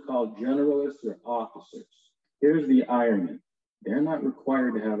 those are called generalists or officers. Here's the irony. They're not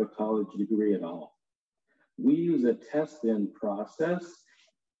required to have a college degree at all. We use a test-in process,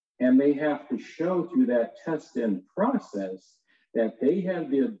 and they have to show through that test-in process that they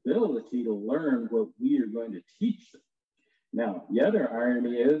have the ability to learn what we are going to teach them. Now, the other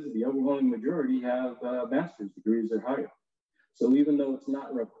irony is the overwhelming majority have master's degrees or higher. So even though it's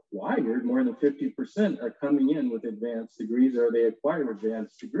not required, more than 50% are coming in with advanced degrees, or they acquire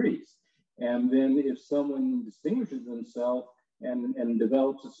advanced degrees. And then if someone distinguishes themselves and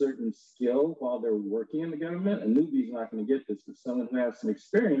develops a certain skill while they're working in the government, a newbie's not going to get this, but someone who has some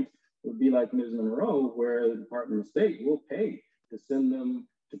experience would be like Ms. Monroe, where the Department of State will pay to send them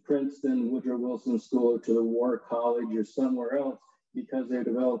to Princeton, Woodrow Wilson School, or to the War College or somewhere else because they're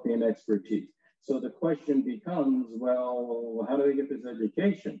developing expertise. So the question becomes, well, how do they get this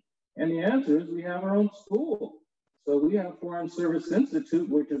education? And the answer is we have our own school. So we have Foreign Service Institute,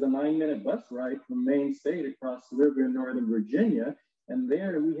 which is a 9-minute bus ride from Maine State across the river in Northern Virginia. And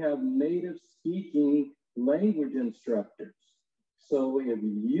there we have native speaking language instructors. So if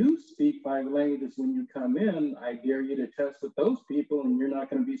you speak 5 languages when you come in, I dare you to test with those people, and you're not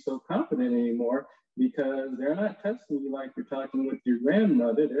going to be so confident anymore because they're not testing you like you're talking with your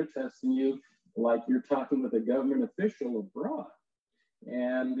grandmother. They're testing you like you're talking with a government official abroad.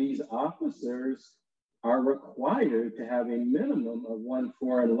 And these officers are required to have a minimum of 1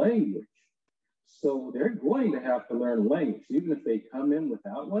 foreign language. So they're going to have to learn language. Even if they come in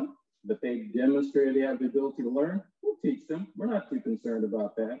without one, but they demonstrate they have the ability to learn, we'll teach them. We're not too concerned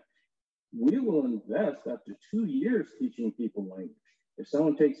about that. We will invest up to 2 years teaching people language. If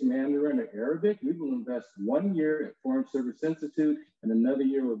someone takes Mandarin or Arabic, we will invest 1 year at Foreign Service Institute and another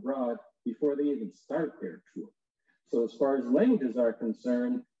year abroad before they even start their tour. So as far as languages are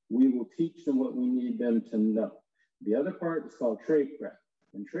concerned, we will teach them what we need them to know. The other part is called tradecraft.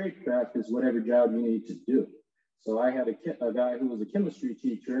 And tradecraft is whatever job you need to do. So I had a guy who was a chemistry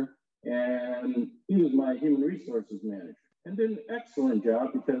teacher, and he was my human resources manager and did an excellent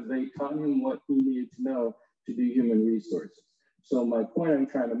job because they taught him what he needed to know to do human resources. So my point I'm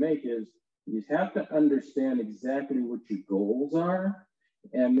trying to make is you have to understand exactly what your goals are,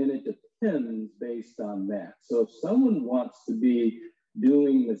 and then it depends based on that. So if someone wants to be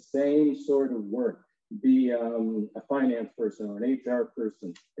doing the same sort of work, be a finance person or an HR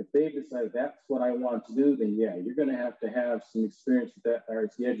person, if they've decided that's what I want to do, then yeah, you're going to have some experience with that, or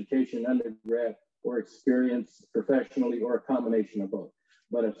it's the education undergrad or experience professionally or a combination of both.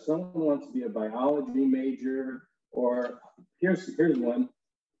 But if someone wants to be a biology major, or here's one.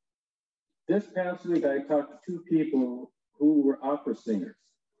 This past week, I talked to 2 people who were opera singers.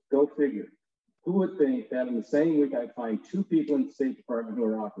 Go figure. Who would think that in the same week I'd find 2 people in the State Department who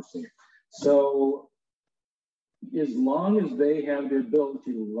are opera singers? So as long as they have the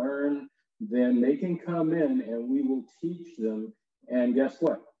ability to learn, then they can come in and we will teach them. And guess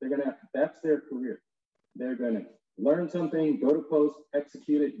what? They're going to have, that's their career. They're going to learn something, go to post,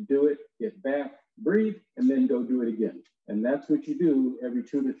 execute it, do it, get back, breathe, and then go do it again. And that's what you do every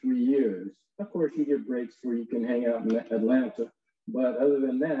 2 to 3 years. Of course, you get breaks where you can hang out in Atlanta. But other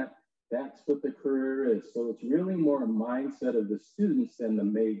than that, that's what the career is. So it's really more a mindset of the students than the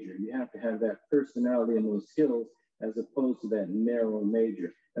major. You have to have that personality and those skills as opposed to that narrow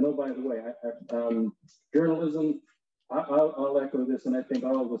major. And oh, by the way, journalism, I'll echo this, and I think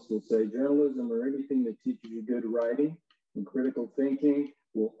all of us will say journalism or anything that teaches you good writing and critical thinking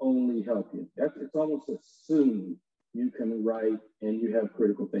will only help you. It's almost assumed you can write and you have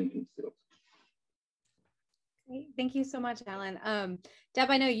critical thinking skills. Great. Thank you so much, Alan. Deb,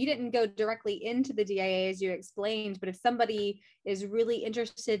 I know you didn't go directly into the DIA as you explained, but if somebody is really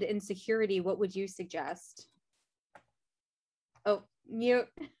interested in security, what would you suggest? Oh, mute.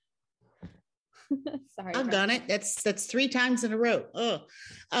 Sorry. I've done it. That's 3 times in a row.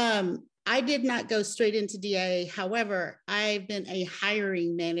 I did not go straight into DIA. However, I've been a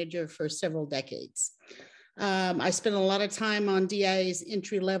hiring manager for several decades. I spent a lot of time on DIA's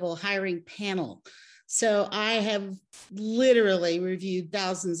entry-level hiring panel. So I have literally reviewed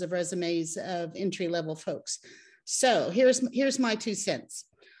thousands of resumes of entry-level folks. So here's my 2 cents.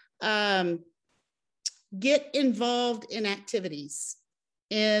 Get involved in activities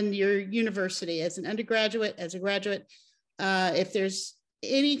in your university as an undergraduate, as a graduate. If there's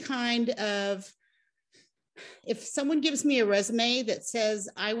any kind of, if someone gives me a resume that says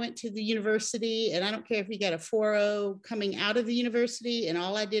I went to the university and I don't care if you got a 4.0 coming out of the university and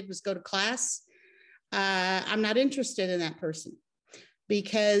all I did was go to class, I'm not interested in that person,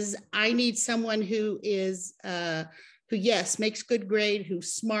 because I need someone who is, who yes, makes good grade,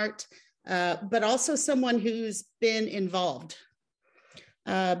 who's smart, but also someone who's been involved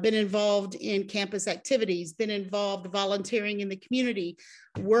in campus activities, been involved volunteering in the community,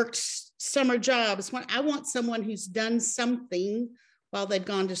 worked summer jobs. I want someone who's done something while they've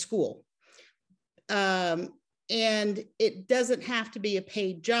gone to school. And it doesn't have to be a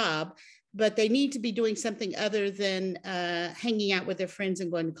paid job, but they need to be doing something other than hanging out with their friends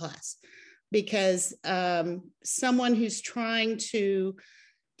and going to class. Because someone who's trying to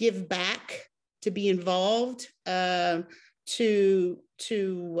give back, to be involved, to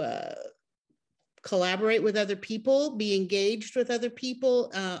collaborate with other people, be engaged with other people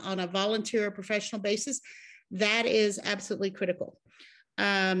on a volunteer or professional basis, that is absolutely critical.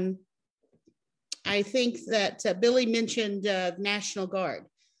 I think that Billy mentioned National Guard.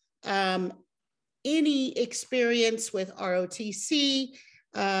 Any experience with ROTC,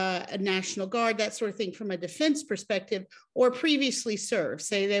 a National Guard, that sort of thing from a defense perspective, or previously served,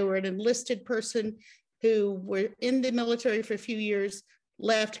 say they were an enlisted person who were in the military for a few years,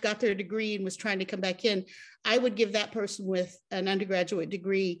 left, got their degree and was trying to come back in, I would give that person with an undergraduate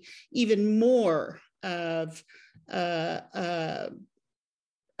degree even more of,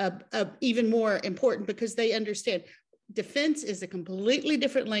 even more important, because they understand defense is a completely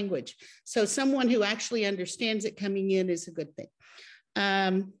different language. So someone who actually understands it coming in is a good thing.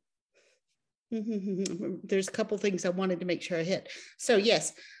 There's a couple things I wanted to make sure I hit. So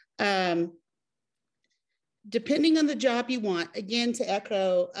yes, depending on the job you want, again, to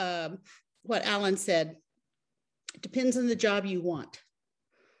echo what Alan said, it depends on the job you want.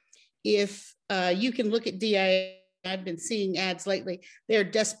 If you can look at DIA, I've been seeing ads lately, they're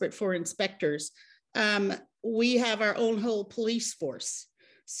desperate for inspectors. We have our own whole police force.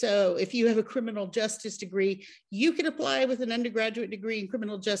 So if you have a criminal justice degree, you can apply with an undergraduate degree in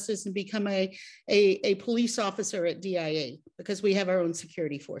criminal justice and become a police officer at DIA, because we have our own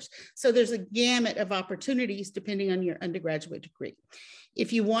security force. So there's a gamut of opportunities depending on your undergraduate degree.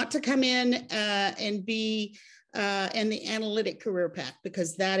 If you want to come in and be in the analytic career path,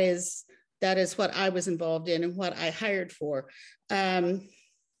 because that is what I was involved in and what I hired for.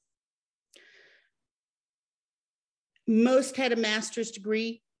 Most had a master's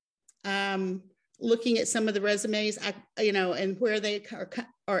degree. Looking at some of the resumes, and where they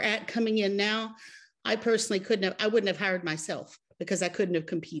are at coming in now, I personally I wouldn't have hired myself because I couldn't have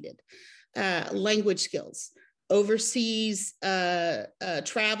competed. Language skills, overseas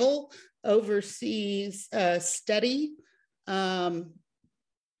travel, overseas study,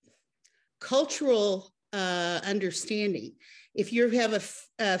 cultural understanding. If you have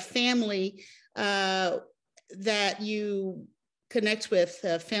a family that you connect with,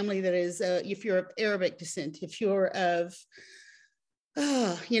 a family that is, if you're of Arabic descent, if you're of,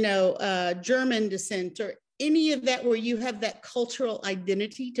 German descent, or any of that, where you have that cultural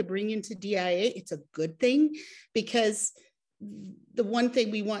identity to bring into DIA, it's a good thing, because the one thing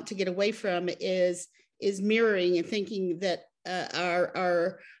we want to get away from is mirroring and thinking that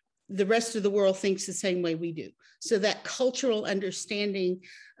the rest of the world thinks the same way we do. So that cultural understanding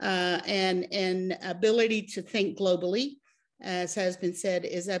and ability to think globally, as has been said,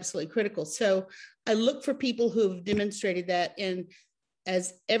 is absolutely critical. So I look for people who have demonstrated that. And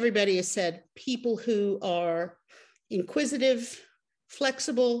as everybody has said, people who are inquisitive,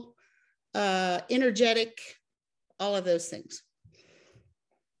 flexible, energetic, all of those things.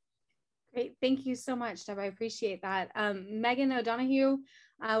 Great. Thank you so much, Deb. I appreciate that. Megan O'Donoghue,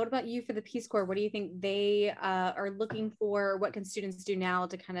 what about you for the Peace Corps? What do you think they are looking for? What can students do now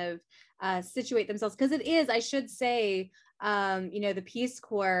to kind of situate themselves? Because it is, I should say, the Peace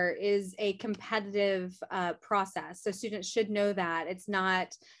Corps is a competitive process. So students should know that it's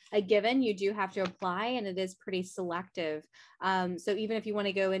not a given. You do have to apply, and it is pretty selective. So even if you want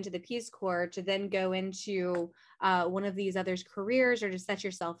to go into the Peace Corps to then go into one of these other careers or to set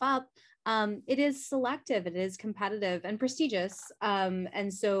yourself up, it is selective, it is competitive and prestigious.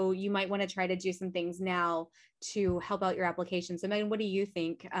 And so you might want to try to do some things now to help out your application. So Megan, what do you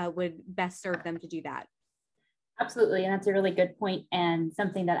think would best serve them to do that? Absolutely, and that's a really good point. And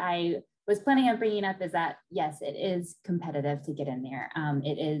something that I was planning on bringing up is that, yes, it is competitive to get in there.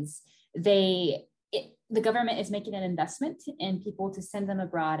 The government is making an investment in people to send them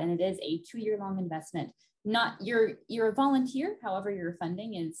abroad, and it is a 2-year-long investment. Not you're a volunteer, however, your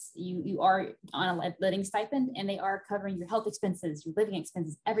funding is you are on a living stipend, and they are covering your health expenses, your living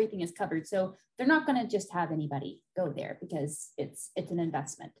expenses, everything is covered. So they're not going to just have anybody go there because it's an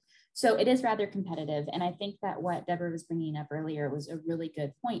investment. So it is rather competitive. And I think that what Deborah was bringing up earlier was a really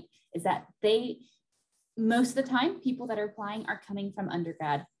good point, is that most of the time, people that are applying are coming from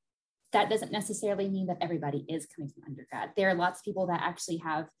undergrad. That doesn't necessarily mean that everybody is coming from undergrad. There are lots of people that actually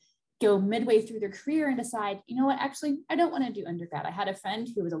go midway through their career and decide, you know what, actually, I don't want to do undergrad. I had a friend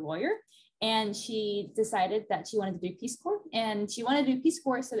who was a lawyer, and she decided that she wanted to do Peace Corps, and she wanted to do Peace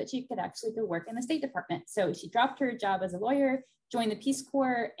Corps so that she could actually go work in the State Department. So she dropped her job as a lawyer, joined the Peace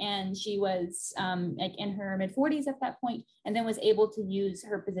Corps, and she was in her mid-40s at that point, and then was able to use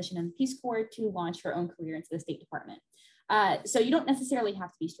her position in the Peace Corps to launch her own career into the State Department. So you don't necessarily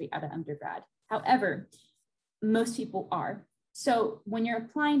have to be straight out of undergrad. However, most people are. So when you're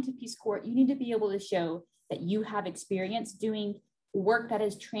applying to Peace Corps, you need to be able to show that you have experience doing work that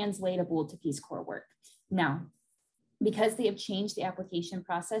is translatable to Peace Corps work. Now, because they have changed the application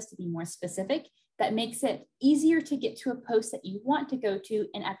process to be more specific, that makes it easier to get to a post that you want to go to,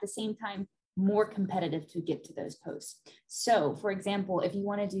 and at the same time, more competitive to get to those posts. So for example, if you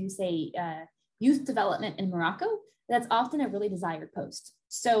want to do, say, youth development in Morocco, that's often a really desired post.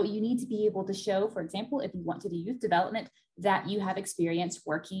 So you need to be able to show, for example, if you want to do youth development, that you have experience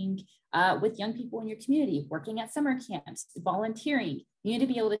working with young people in your community, working at summer camps, volunteering. You need to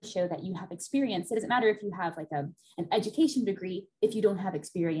be able to show that you have experience. It doesn't matter if you have like an education degree if you don't have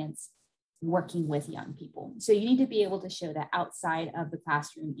experience working with young people. So you need to be able to show that outside of the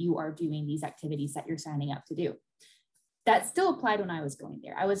classroom, you are doing these activities that you're signing up to do. That still applied when I was going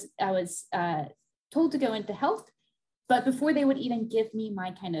there. I was told to go into health, but before they would even give me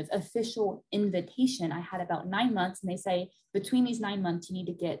my kind of official invitation, I had about 9 months, and they say, between these 9 months, you need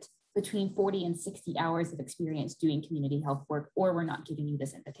to get between 40 and 60 hours of experience doing community health work, or we're not giving you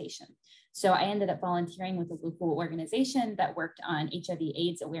this invitation. So I ended up volunteering with a local organization that worked on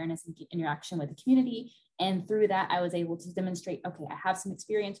HIV/AIDS awareness and interaction with the community. And through that, I was able to demonstrate, okay, I have some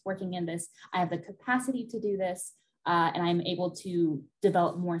experience working in this. I have the capacity to do this, and I'm able to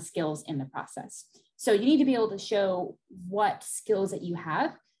develop more skills in the process. So you need to be able to show what skills that you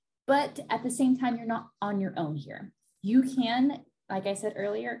have, but at the same time, you're not on your own here. You can, like I said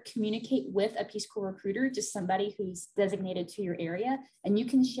earlier, communicate with a Peace Corps recruiter, just somebody who's designated to your area, and you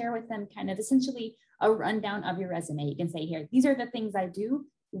can share with them kind of essentially a rundown of your resume. You can say, here, these are the things I do.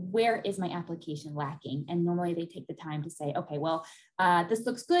 Where is my application lacking? And normally they take the time to say, okay, well, this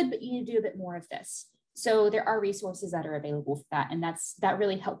looks good, but you need to do a bit more of this. So there are resources that are available for that. And that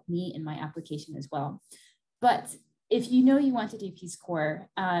really helped me in my application as well. But if you know you want to do Peace Corps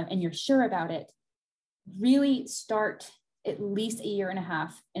and you're sure about it, really start at least 1.5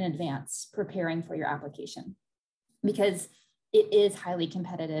 years in advance preparing for your application, because it is highly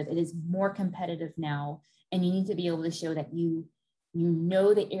competitive. It is more competitive now. And you need to be able to show that you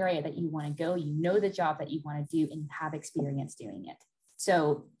know the area that you want to go, you know the job that you want to do, and you have experience doing it.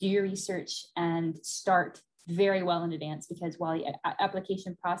 So do your research and start very well in advance, because while the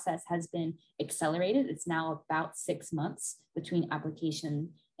application process has been accelerated, it's now about 6 months between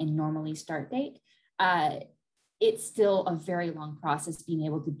application and normally start date. It's still a very long process being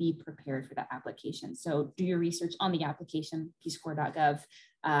able to be prepared for that application. So do your research on the application, peacecorps.gov,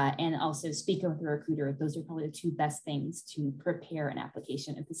 and also speak with a recruiter. Those are probably the 2 best things to prepare an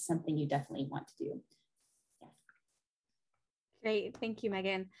application if it's something you definitely want to do. Great. Thank you,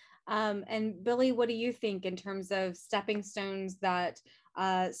 Megan. And Billy, what do you think in terms of stepping stones that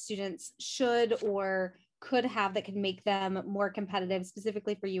students should or could have that could make them more competitive,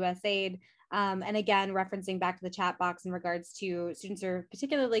 specifically for USAID? And again, referencing back to the chat box in regards to students are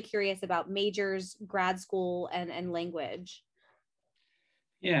particularly curious about majors, grad school, and language.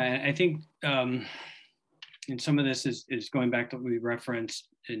 Yeah, I think, and some of this is going back to what we referenced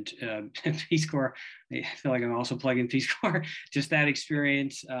in Peace Corps. I feel like I'm also plugging Peace Corps, just that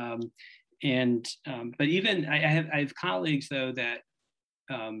experience. But even I have colleagues though that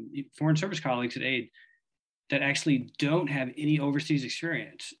foreign service colleagues at AID that actually don't have any overseas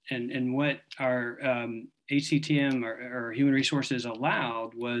experience. And what our HCTM or Human Resources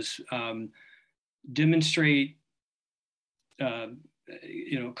allowed was demonstrate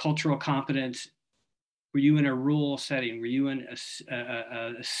cultural competence. Were you in a rural setting? Were you in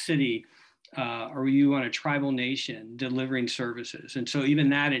a city? Or were you on a tribal nation delivering services? And so even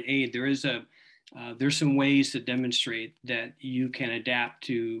that at AID, there's some ways to demonstrate that you can adapt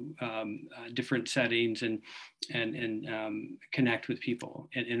to different settings and connect with people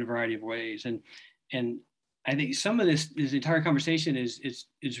in a variety of ways. And I think some of this entire conversation is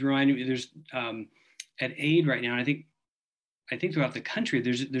reminding me. There's at AID right now. I think throughout the country,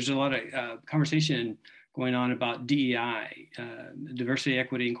 there's a lot of conversation going on about DEI, diversity,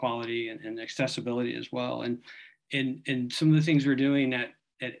 equity, and quality, and accessibility as well. And some of the things we're doing at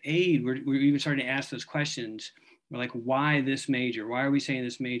AID, we're even starting to ask those questions. We're like, why this major? Why are we saying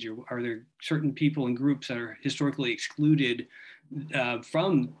this major? Are there certain people and groups that are historically excluded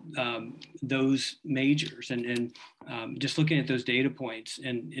from those majors? And just looking at those data points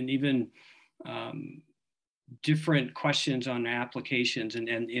and even different questions on applications and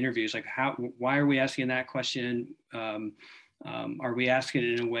interviews, like why are we asking that question? Are we asking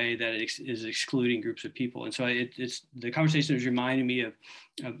it in a way that is excluding groups of people? And so it's the conversation is reminding me of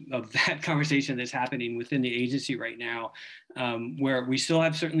that conversation that's happening within the agency right now, where we still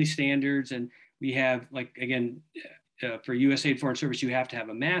have certainly standards, and we have, like, again, for USAID Foreign Service, you have to have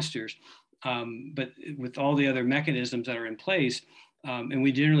a master's, but with all the other mechanisms that are in place, and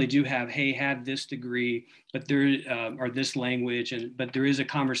we generally do have this degree, but there or this language, but there is a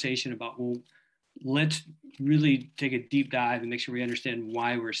conversation about, well, let's really take a deep dive and make sure we understand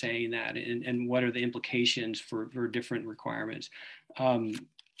why we're saying that and what are the implications for different requirements.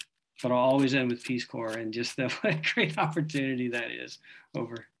 But I'll always end with Peace Corps and just what a great opportunity that is.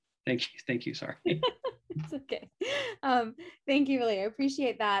 Over. Thank you. Sorry. It's okay. Thank you, really. I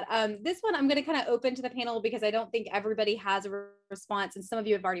appreciate that. This one I'm going to kind of open to the panel because I don't think everybody has a response, and some of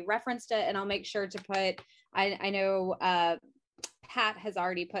you have already referenced it, and I'll make sure to put, I know Pat has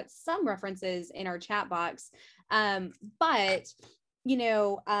already put some references in our chat box, but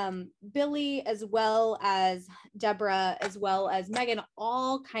Billy, as well as Deborah, as well as Megan,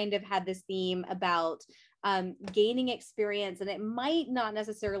 all kind of had this theme about gaining experience, and it might not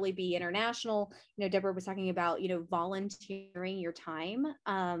necessarily be international. Deborah was talking about, volunteering your time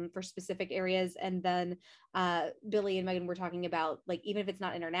for specific areas. And then Billy and Megan were talking about, like, even if it's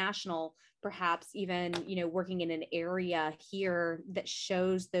not international, perhaps even, working in an area here that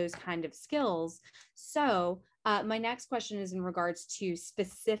shows those kind of skills. So my next question is in regards to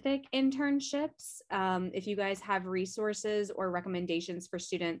specific internships. If you guys have resources or recommendations for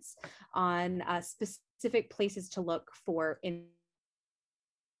students on specific places to look for,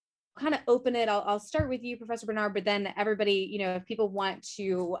 kind of open it. I'll start with you, Professor Bernard, but then everybody, if people want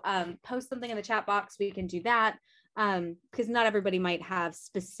to post something in the chat box, we can do that, because not everybody might have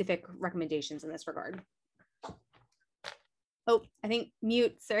specific recommendations in this regard. Oh, I think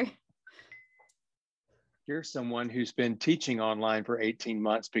mute, sir. Here's someone who's been teaching online for 18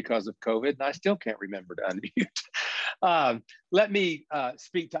 months because of COVID, and I still can't remember to unmute. Let me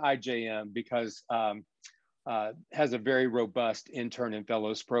speak to IJM because has a very robust intern and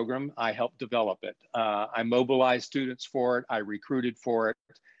fellows program. I helped develop it. I mobilized students for it. I recruited for it.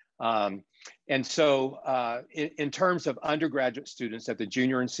 And so in terms of undergraduate students at the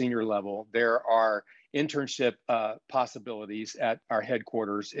junior and senior level, there are internship possibilities at our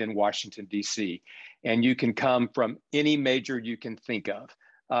headquarters in Washington, D.C. And you can come from any major you can think of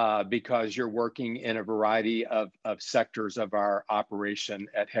because you're working in a variety of sectors of our operation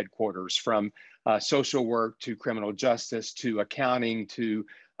at headquarters, from social work to criminal justice to accounting to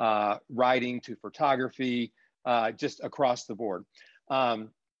writing to photography, just across the board.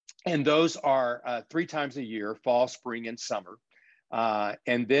 And those are 3 times a year, fall, spring, and summer.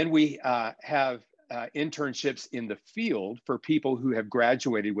 And then we have internships in the field for people who have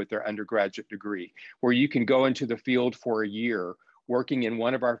graduated with their undergraduate degree, where you can go into the field for a year, working in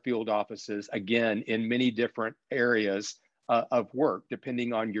one of our field offices, again, in many different areas of work,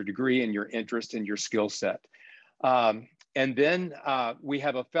 depending on your degree and your interest and your skill set. And then we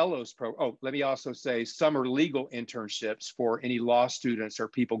have a fellows program. Oh, let me also say summer legal internships for any law students or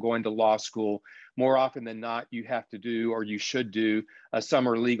people going to law school. More often than not, you have to do, or you should do, a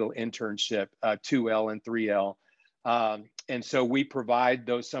summer legal internship, 2L and 3L. And so we provide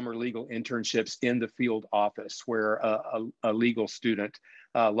those summer legal internships in the field office where a legal student,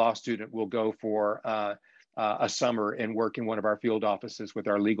 law student will go for a summer and work in one of our field offices with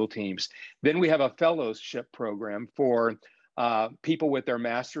our legal teams. Then we have a fellowship program for people with their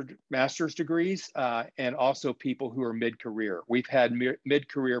master's degrees and also people who are mid-career. We've had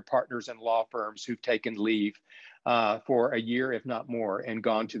mid-career partners in law firms who've taken leave for a year, if not more, and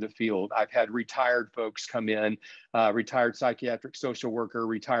gone to the field. I've had retired folks come in, retired psychiatric social worker,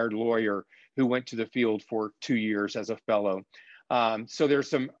 retired lawyer who went to the field for 2 years as a fellow. So there's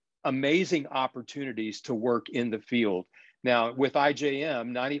some amazing opportunities to work in the field. Now, with IJM,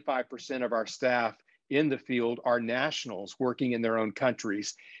 95% of our staff in the field are nationals working in their own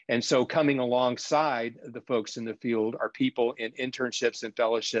countries. And so coming alongside the folks in the field are people in internships and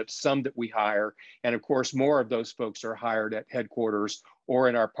fellowships, some that we hire. And of course, more of those folks are hired at headquarters or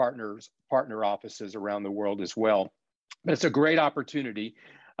in our partner offices around the world as well. But it's a great opportunity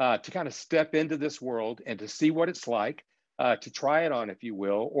to kind of step into this world and to see what it's like, to try it on, if you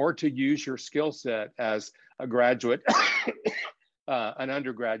will, or to use your skill set as a graduate, an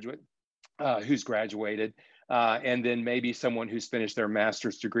undergraduate, who's graduated, and then maybe someone who's finished their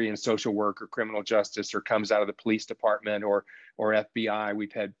master's degree in social work or criminal justice or comes out of the police department or FBI.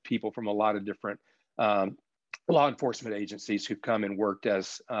 We've had people from a lot of different law enforcement agencies who've come and worked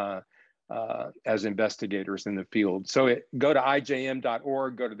as investigators in the field. So go to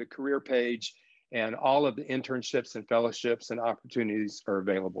ijm.org, go to the career page, and all of the internships and fellowships and opportunities are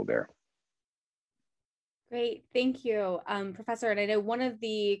available there. Great, thank you, Professor. And I know one of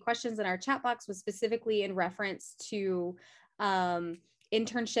the questions in our chat box was specifically in reference to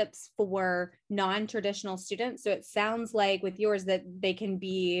internships for non-traditional students. So it sounds like with yours that they can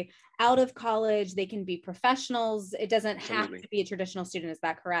be out of college, they can be professionals. It doesn't have to be a traditional student, is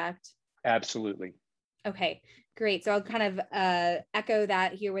that correct? Absolutely. Okay, great. So I'll kind of echo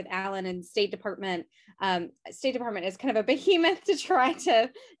that here with Alan and State Department. State Department is kind of a behemoth to try to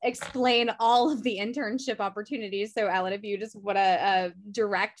explain all of the internship opportunities. So Alan, if you just want to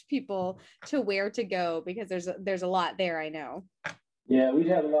direct people to where to go, because there's a lot there, I know. Yeah, we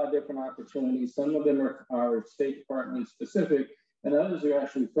have a lot of different opportunities. Some of them are State Department specific, and others are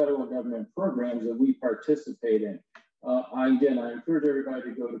actually federal government programs that we participate in. Again, I encourage everybody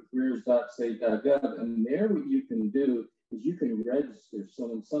to go to careers.state.gov, and there what you can do is you can register. So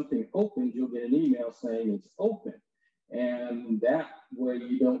when something opens, you'll get an email saying it's open. And that way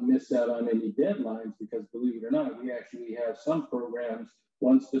you don't miss out on any deadlines, because believe it or not, we actually have some programs,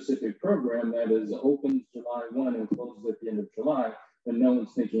 one specific program that is open July 1 and closes at the end of July, but no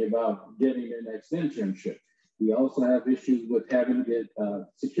one's thinking about getting their next internship. We also have issues with having to get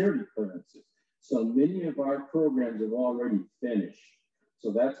security clearances. So many of our programs have already finished.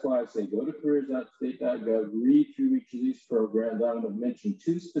 So that's why I say go to careers.state.gov, read through each of these programs. I'm going to mention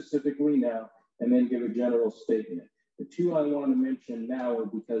two specifically now and then give a general statement. The two I want to mention now are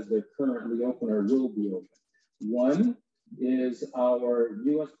because they're currently open or will be open. One is our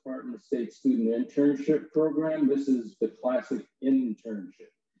U.S. Department of State Student Internship Program. This is the classic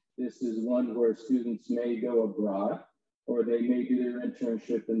internship. This is one where students may go abroad, or they may do their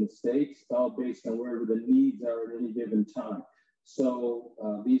internship in the States, all based on wherever the needs are at any given time. So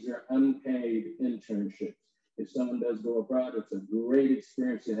these are unpaid internships. If someone does go abroad, it's a great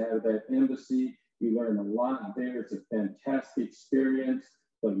experience to have at embassy. You learn a lot there. It's a fantastic experience,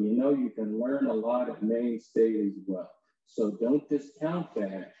 but you know you can learn a lot at Maine State as well. So don't discount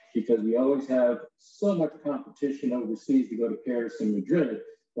that, because we always have so much competition overseas to go to Paris and Madrid.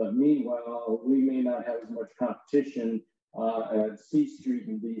 But meanwhile, we may not have as much competition at C Street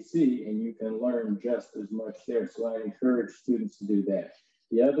in DC, and you can learn just as much there. So I encourage students to do that.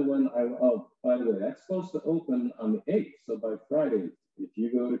 The other one, by the way, that's supposed to open on the 8th. So by Friday, if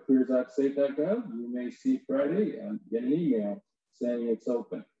you go to careers.state.gov, you may see Friday and get an email saying it's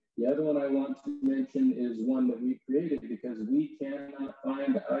open. The other one I want to mention is one that we created because we cannot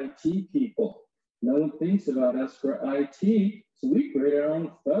find IT people. No one thinks about us for IT, so we created our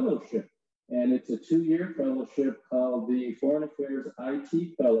own fellowship. And it's a 2-year fellowship called the Foreign Affairs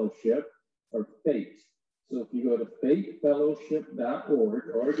IT Fellowship, or FATE. So if you go to fatefellowship.org,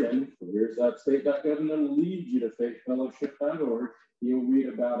 or again, careers.state.gov, and it'll lead you to fatefellowship.org, you'll read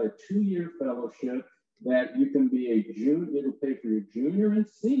about a 2-year fellowship that you can be a junior, it'll pay for your junior and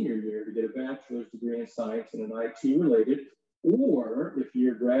senior year to get a bachelor's degree in science and an IT related, or if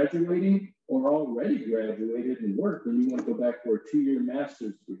you're graduating or already graduated and work and you want to go back for a 2-year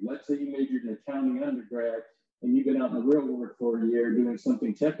master's degree. Let's say you majored in accounting undergrad and you've been out in the real world for a year doing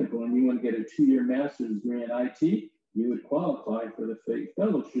something technical and you want to get a 2-year master's degree in IT, you would qualify for the FATE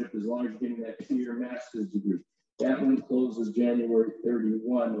Fellowship as long as you're getting that 2-year master's degree. That one closes January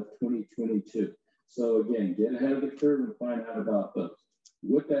 31 of 2022. So again, get ahead of the curve and find out about those.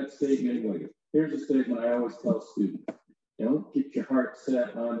 With that statement, here's a statement I always tell students. Don't get your heart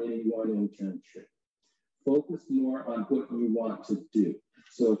set on any one internship. Focus more on what you want to do.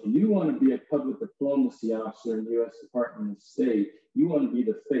 So if you want to be a public diplomacy officer in the U.S. Department of State, you want to be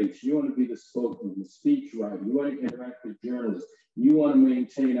the face, you want to be the spokesman, the speechwriter, you want to interact with journalists, you want to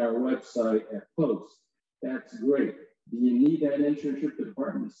maintain our website at Post. That's great. Do you need that internship at the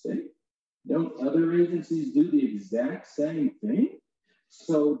Department of State? Don't other agencies do the exact same thing?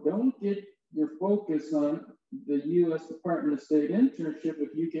 So don't get your focus on the U.S. Department of State internship.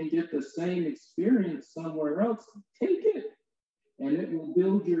 If you can get the same experience somewhere else, take it. And it will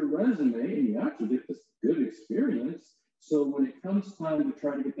build your resume and you actually get this good experience. So when it comes time to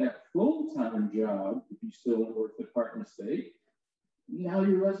try to get that full-time job, if you still want to work at the Department of State, now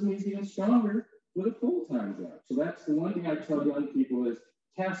your resume is even stronger with a full-time job. So that's the one thing I tell young people is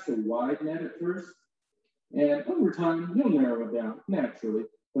cast a wide net at first. And over time, you'll narrow it down naturally.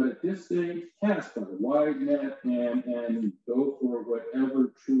 But at this stage, cast a wide net and go for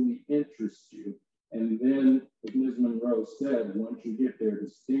whatever truly interests you. And then, as Ms. Monroe said, once you get there,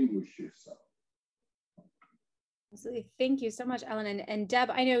 distinguish yourself. Absolutely. Thank you so much, Ellen. And Deb,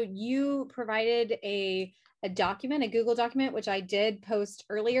 I know you provided a document, a Google document, which I did post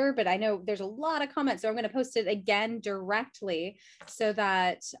earlier, but I know there's a lot of comments, so I'm going to post it again directly so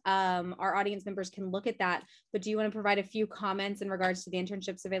that our audience members can look at that. But do you want to provide a few comments in regards to the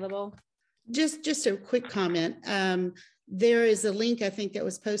internships available? Just a quick comment. There is a link, I think, that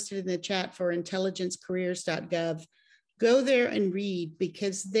was posted in the chat for intelligencecareers.gov. Go there and read,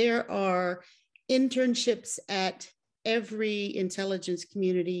 because there are internships at every intelligence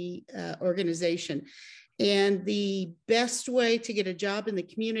community organization. And the best way to get a job in the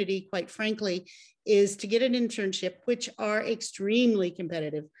community, quite frankly, is to get an internship, which are extremely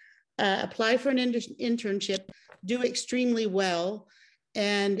competitive. Apply for an internship, do extremely well.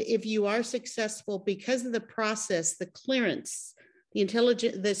 And if you are successful, because of the process, the clearance,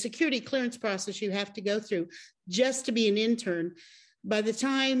 the security clearance process you have to go through just to be an intern, by the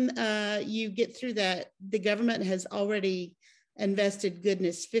time you get through that, the government has already invested,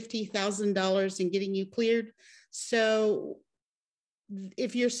 goodness, $50,000 in getting you cleared. So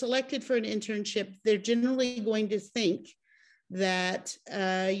if you're selected for an internship, they're generally going to think that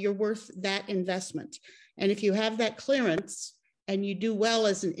you're worth that investment. And if you have that clearance and you do well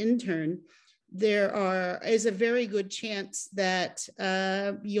as an intern, there is a very good chance that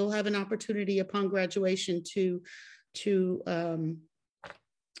you'll have an opportunity upon graduation to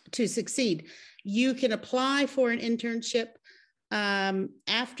succeed. You can apply for an internship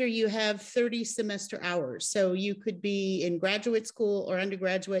after you have 30 semester hours. So you could be in graduate school or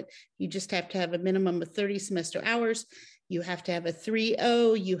undergraduate. You just have to have a minimum of 30 semester hours. You have to have a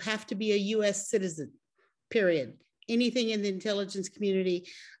 3.0. You have to be a US citizen, period. Anything in the intelligence community,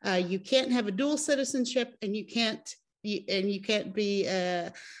 you can't have a dual citizenship, and you can't be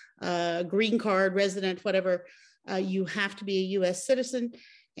a green card resident, whatever. You have to be a US citizen.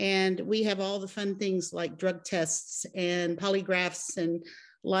 And we have all the fun things like drug tests and polygraphs and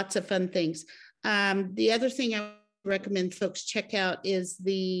lots of fun things. The other thing I recommend folks check out is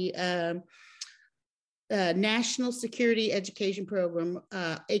the National Security Education Program,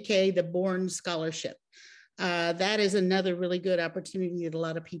 aka the Bourne Scholarship. That is another really good opportunity that a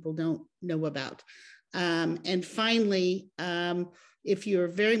lot of people don't know about. And finally, if you're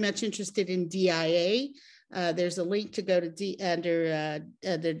very much interested in DIA, there's a link to go to under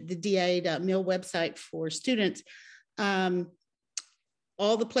the dia.mil website for students.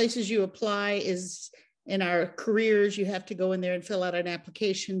 All the places you apply is in our careers. You have to go in there and fill out an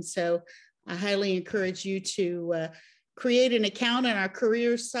application. So I highly encourage you to create an account on our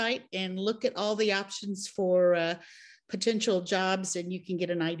careers site and look at all the options for potential jobs, and you can get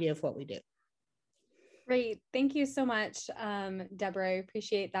an idea of what we do. Great. Thank you so much, Deborah. I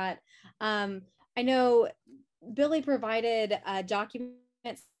appreciate that. I know Billy provided documents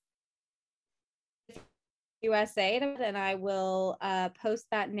USA, and I will post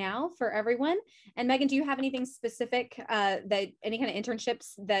that now for everyone. And Megan, do you have anything specific any kind of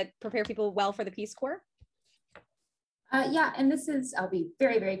internships that prepare people well for the Peace Corps? Yeah, and I'll be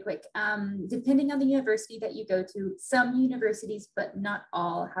very, very quick. Depending on the university that you go to, some universities, but not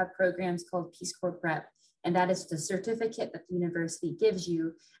all, have programs called Peace Corps Prep. And that is the certificate that the university gives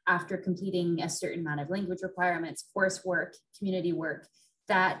you after completing a certain amount of language requirements, coursework, community work,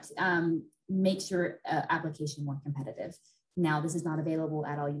 that makes your application more competitive. now this is not available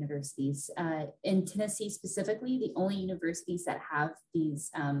at all universities. In Tennessee specifically, the only universities that have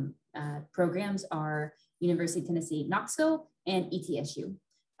these programs are University of Tennessee, Knoxville, and ETSU.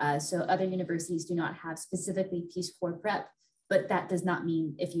 So other universities do not have specifically Peace Corps prep, but that does not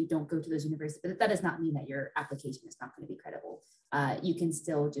mean, if you don't go to those universities, but that does not mean that your application is not going to be credible. You can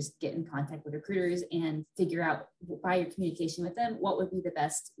still just get in contact with recruiters and figure out by your communication with them, what would be the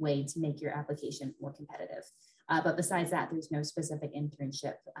best way to make your application more competitive. But besides that, there's no specific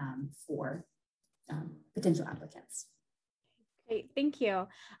internship for potential applicants. Great, thank you.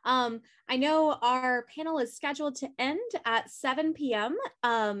 I know our panel is scheduled to end at 7 p.m.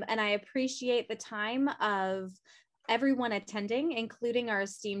 And I appreciate the time of everyone attending, including our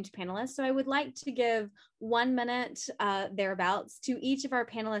esteemed panelists. So I would like to give 1 minute thereabouts to each of our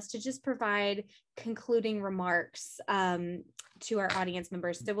panelists to just provide concluding remarks to our audience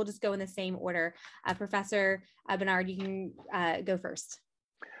members. So we'll just go in the same order. Professor Bernard, you can go first.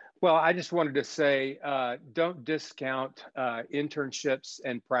 Well, I just wanted to say, don't discount internships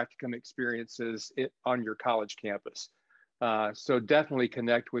and practicum experiences on your college campus. So definitely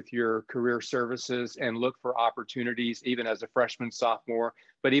connect with your career services and look for opportunities, even as a freshman, sophomore,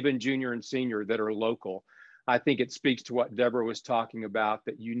 but even junior and senior that are local. I think it speaks to what Deborah was talking about,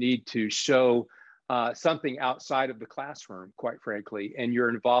 that you need to show something outside of the classroom, quite frankly, and your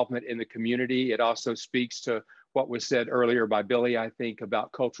involvement in the community. It also speaks to what was said earlier by Billy, I think,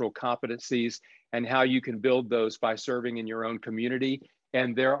 about cultural competencies and how you can build those by serving in your own community.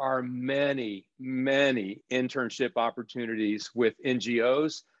 And there are many, many internship opportunities with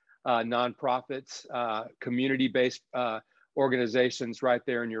NGOs, nonprofits, community-based organizations right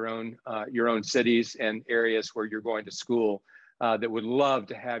there in your own cities and areas where you're going to school that would love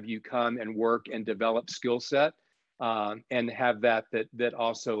to have you come and work and develop skill set and have that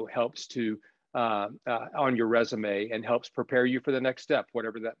also helps to on your resume and helps prepare you for the next step,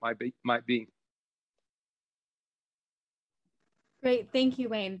 whatever that might be. Great, thank you,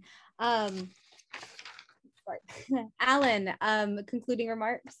 Wayne. Alan, concluding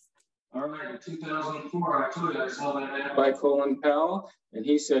remarks. All right, in 2004, I told you I saw that ad by Colin Powell, and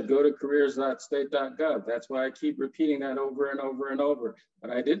he said, go to careers.state.gov. That's why I keep repeating that over and over and over.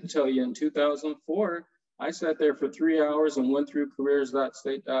 But I didn't tell you in 2004, I sat there for 3 hours and went through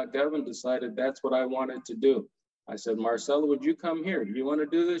careers.state.gov and decided that's what I wanted to do. I said, Marcella, would you come here? Do you want to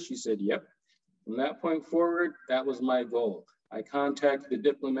do this? She said, yep. From that point forward, that was my goal. I contacted the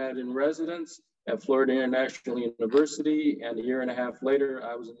diplomat in residence at Florida International University, and a year and a half later,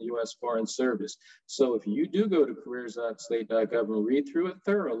 I was in the U.S. Foreign Service. So if you do go to careers.state.gov and read through it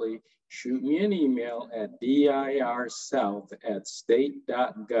thoroughly, shoot me an email at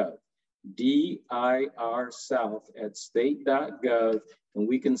dirsouth@state.gov. dirsouth@state.gov, and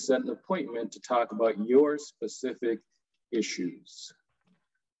we can set an appointment to talk about your specific issues.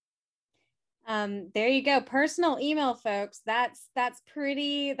 There you go. Personal email, folks. That's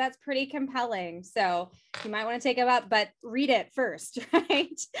pretty compelling. So you might want to take it up, but read it first,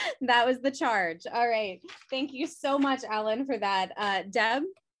 right? That was the charge. All right. Thank you so much, Alan, for that. Deb?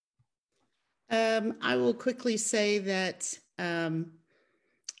 I will quickly say that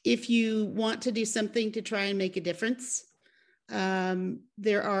if you want to do something to try and make a difference,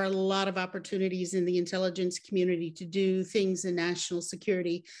 there are a lot of opportunities in the intelligence community to do things in national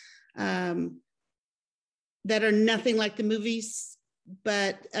security that are nothing like the movies,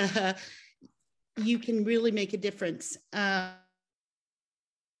 but you can really make a difference.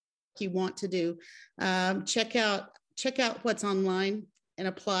 You want to do, check out what's online and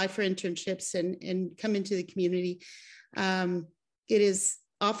apply for internships and come into the community. It is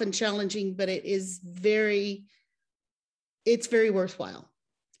often challenging, but it's very worthwhile.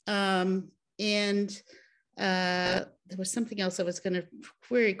 There was something else I was going to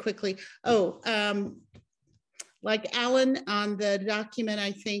query quickly. Like Alan on the document,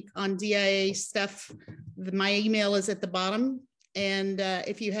 I think on DIA stuff, my email is at the bottom. And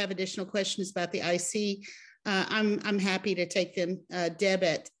if you have additional questions about the IC, I'm happy to take them. Deb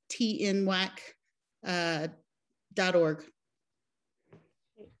at tnwac.org.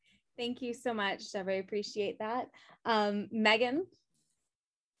 Thank you so much, Deb. I appreciate that. Megan?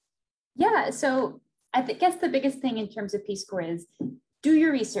 Yeah, so I guess the biggest thing in terms of Peace Corps is do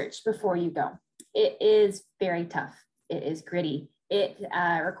your research before you go. It is very tough. It is gritty. It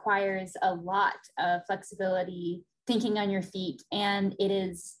requires a lot of flexibility, thinking on your feet, and it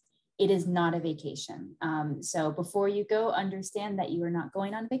is not a vacation. So before you go, understand that you are not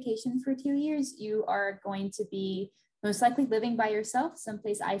going on vacation for 2 years. You are going to be most likely living by yourself,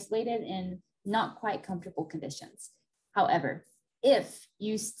 someplace isolated in not quite comfortable conditions. However, if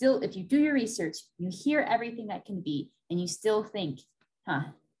you do your research, you hear everything that can be, and you still think,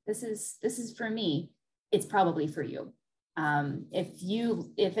 this is for me, it's probably for you.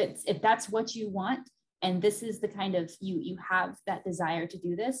 If that's what you want, and this is the kind of, you have that desire to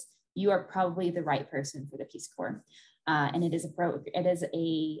do this, you are probably the right person for the Peace Corps. And it is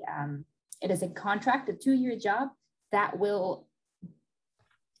a contract, a 2-year job that will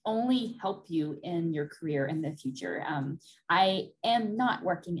only help you in your career in the future. I am not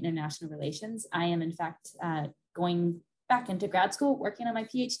working in international relations. I am in fact going back into grad school, working on my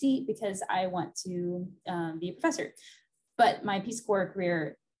PhD because I want to be a professor. But my Peace Corps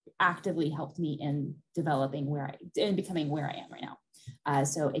career actively helped me in developing becoming where I am right now.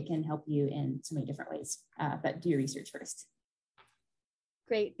 So it can help you in so many different ways, but do your research first.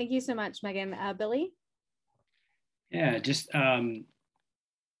 Great, thank you so much, Megan. Billy? Yeah, just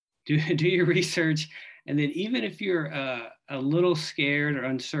do your research, and then even if you're a little scared or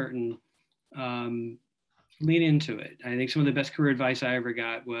uncertain, lean into it. I think some of the best career advice I ever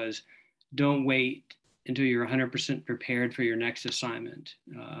got was, don't wait until you're 100% prepared for your next assignment.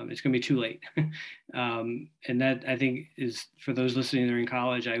 It's going to be too late. And that, I think, is for those listening that are in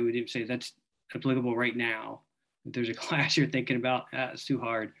college, I would even say that's applicable right now. If there's a class you're thinking about, it's too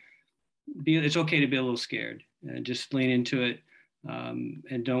hard. It's okay to be a little scared. Just lean into it,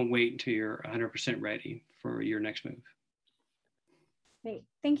 and don't wait until you're 100% ready for your next move. Great.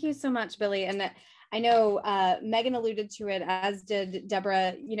 Thank you so much, Billy. And I know Megan alluded to it, as did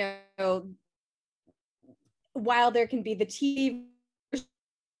Deborah. You know, while there can be the TV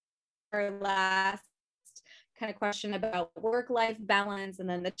last kind of question about work-life balance, and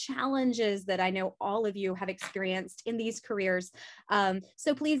then the challenges that I know all of you have experienced in these careers.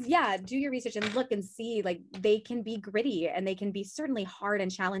 So please, do your research and look and see, like, they can be gritty and they can be certainly hard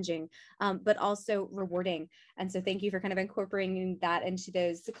and challenging, but also rewarding. And so thank you for kind of incorporating that into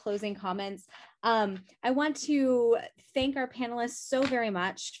those closing comments. I want to thank our panelists so very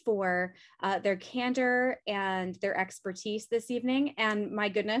much for their candor and their expertise this evening, and my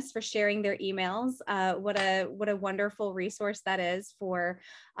goodness, for sharing their emails. What a wonderful resource that is for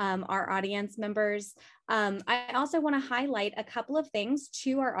our audience members. I also want to highlight a couple of things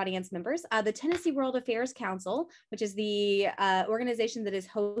to our audience members. The Tennessee World Affairs Council, which is the organization that is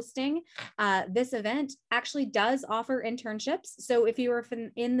hosting this event, actually does offer internships. So if you are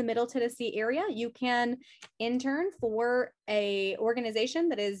in the Middle Tennessee area, you can intern for a organization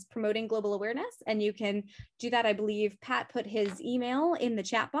that is promoting global awareness, and you can do that. I believe Pat put his email in the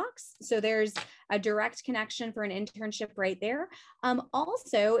chat box, so there's a direct connection for an internship right there.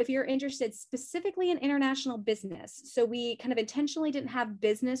 Also, if you're interested specifically in international business, so we kind of intentionally didn't have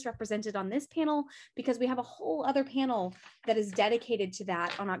business represented on this panel because we have a whole other panel that is dedicated to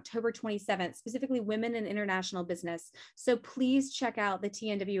that on October 27th, specifically women in international business. So please check out the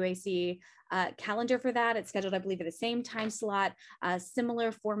TNWAC calendar for that. It's scheduled, I believe, at the same time slot,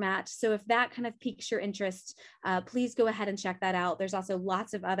 similar format. So if that kind of piques your interest, please go ahead and check that out. There's also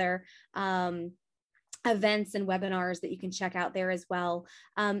lots of other events and webinars that you can check out there as well.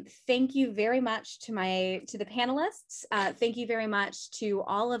 Thank you very much to the panelists. Thank you very much to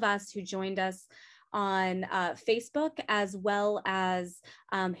all of us who joined us on Facebook, as well as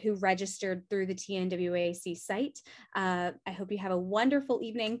who registered through the TNWAC site. I hope you have a wonderful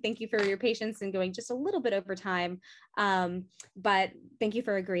evening. Thank you for your patience in going just a little bit over time, but thank you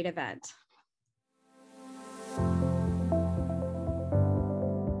for a great event.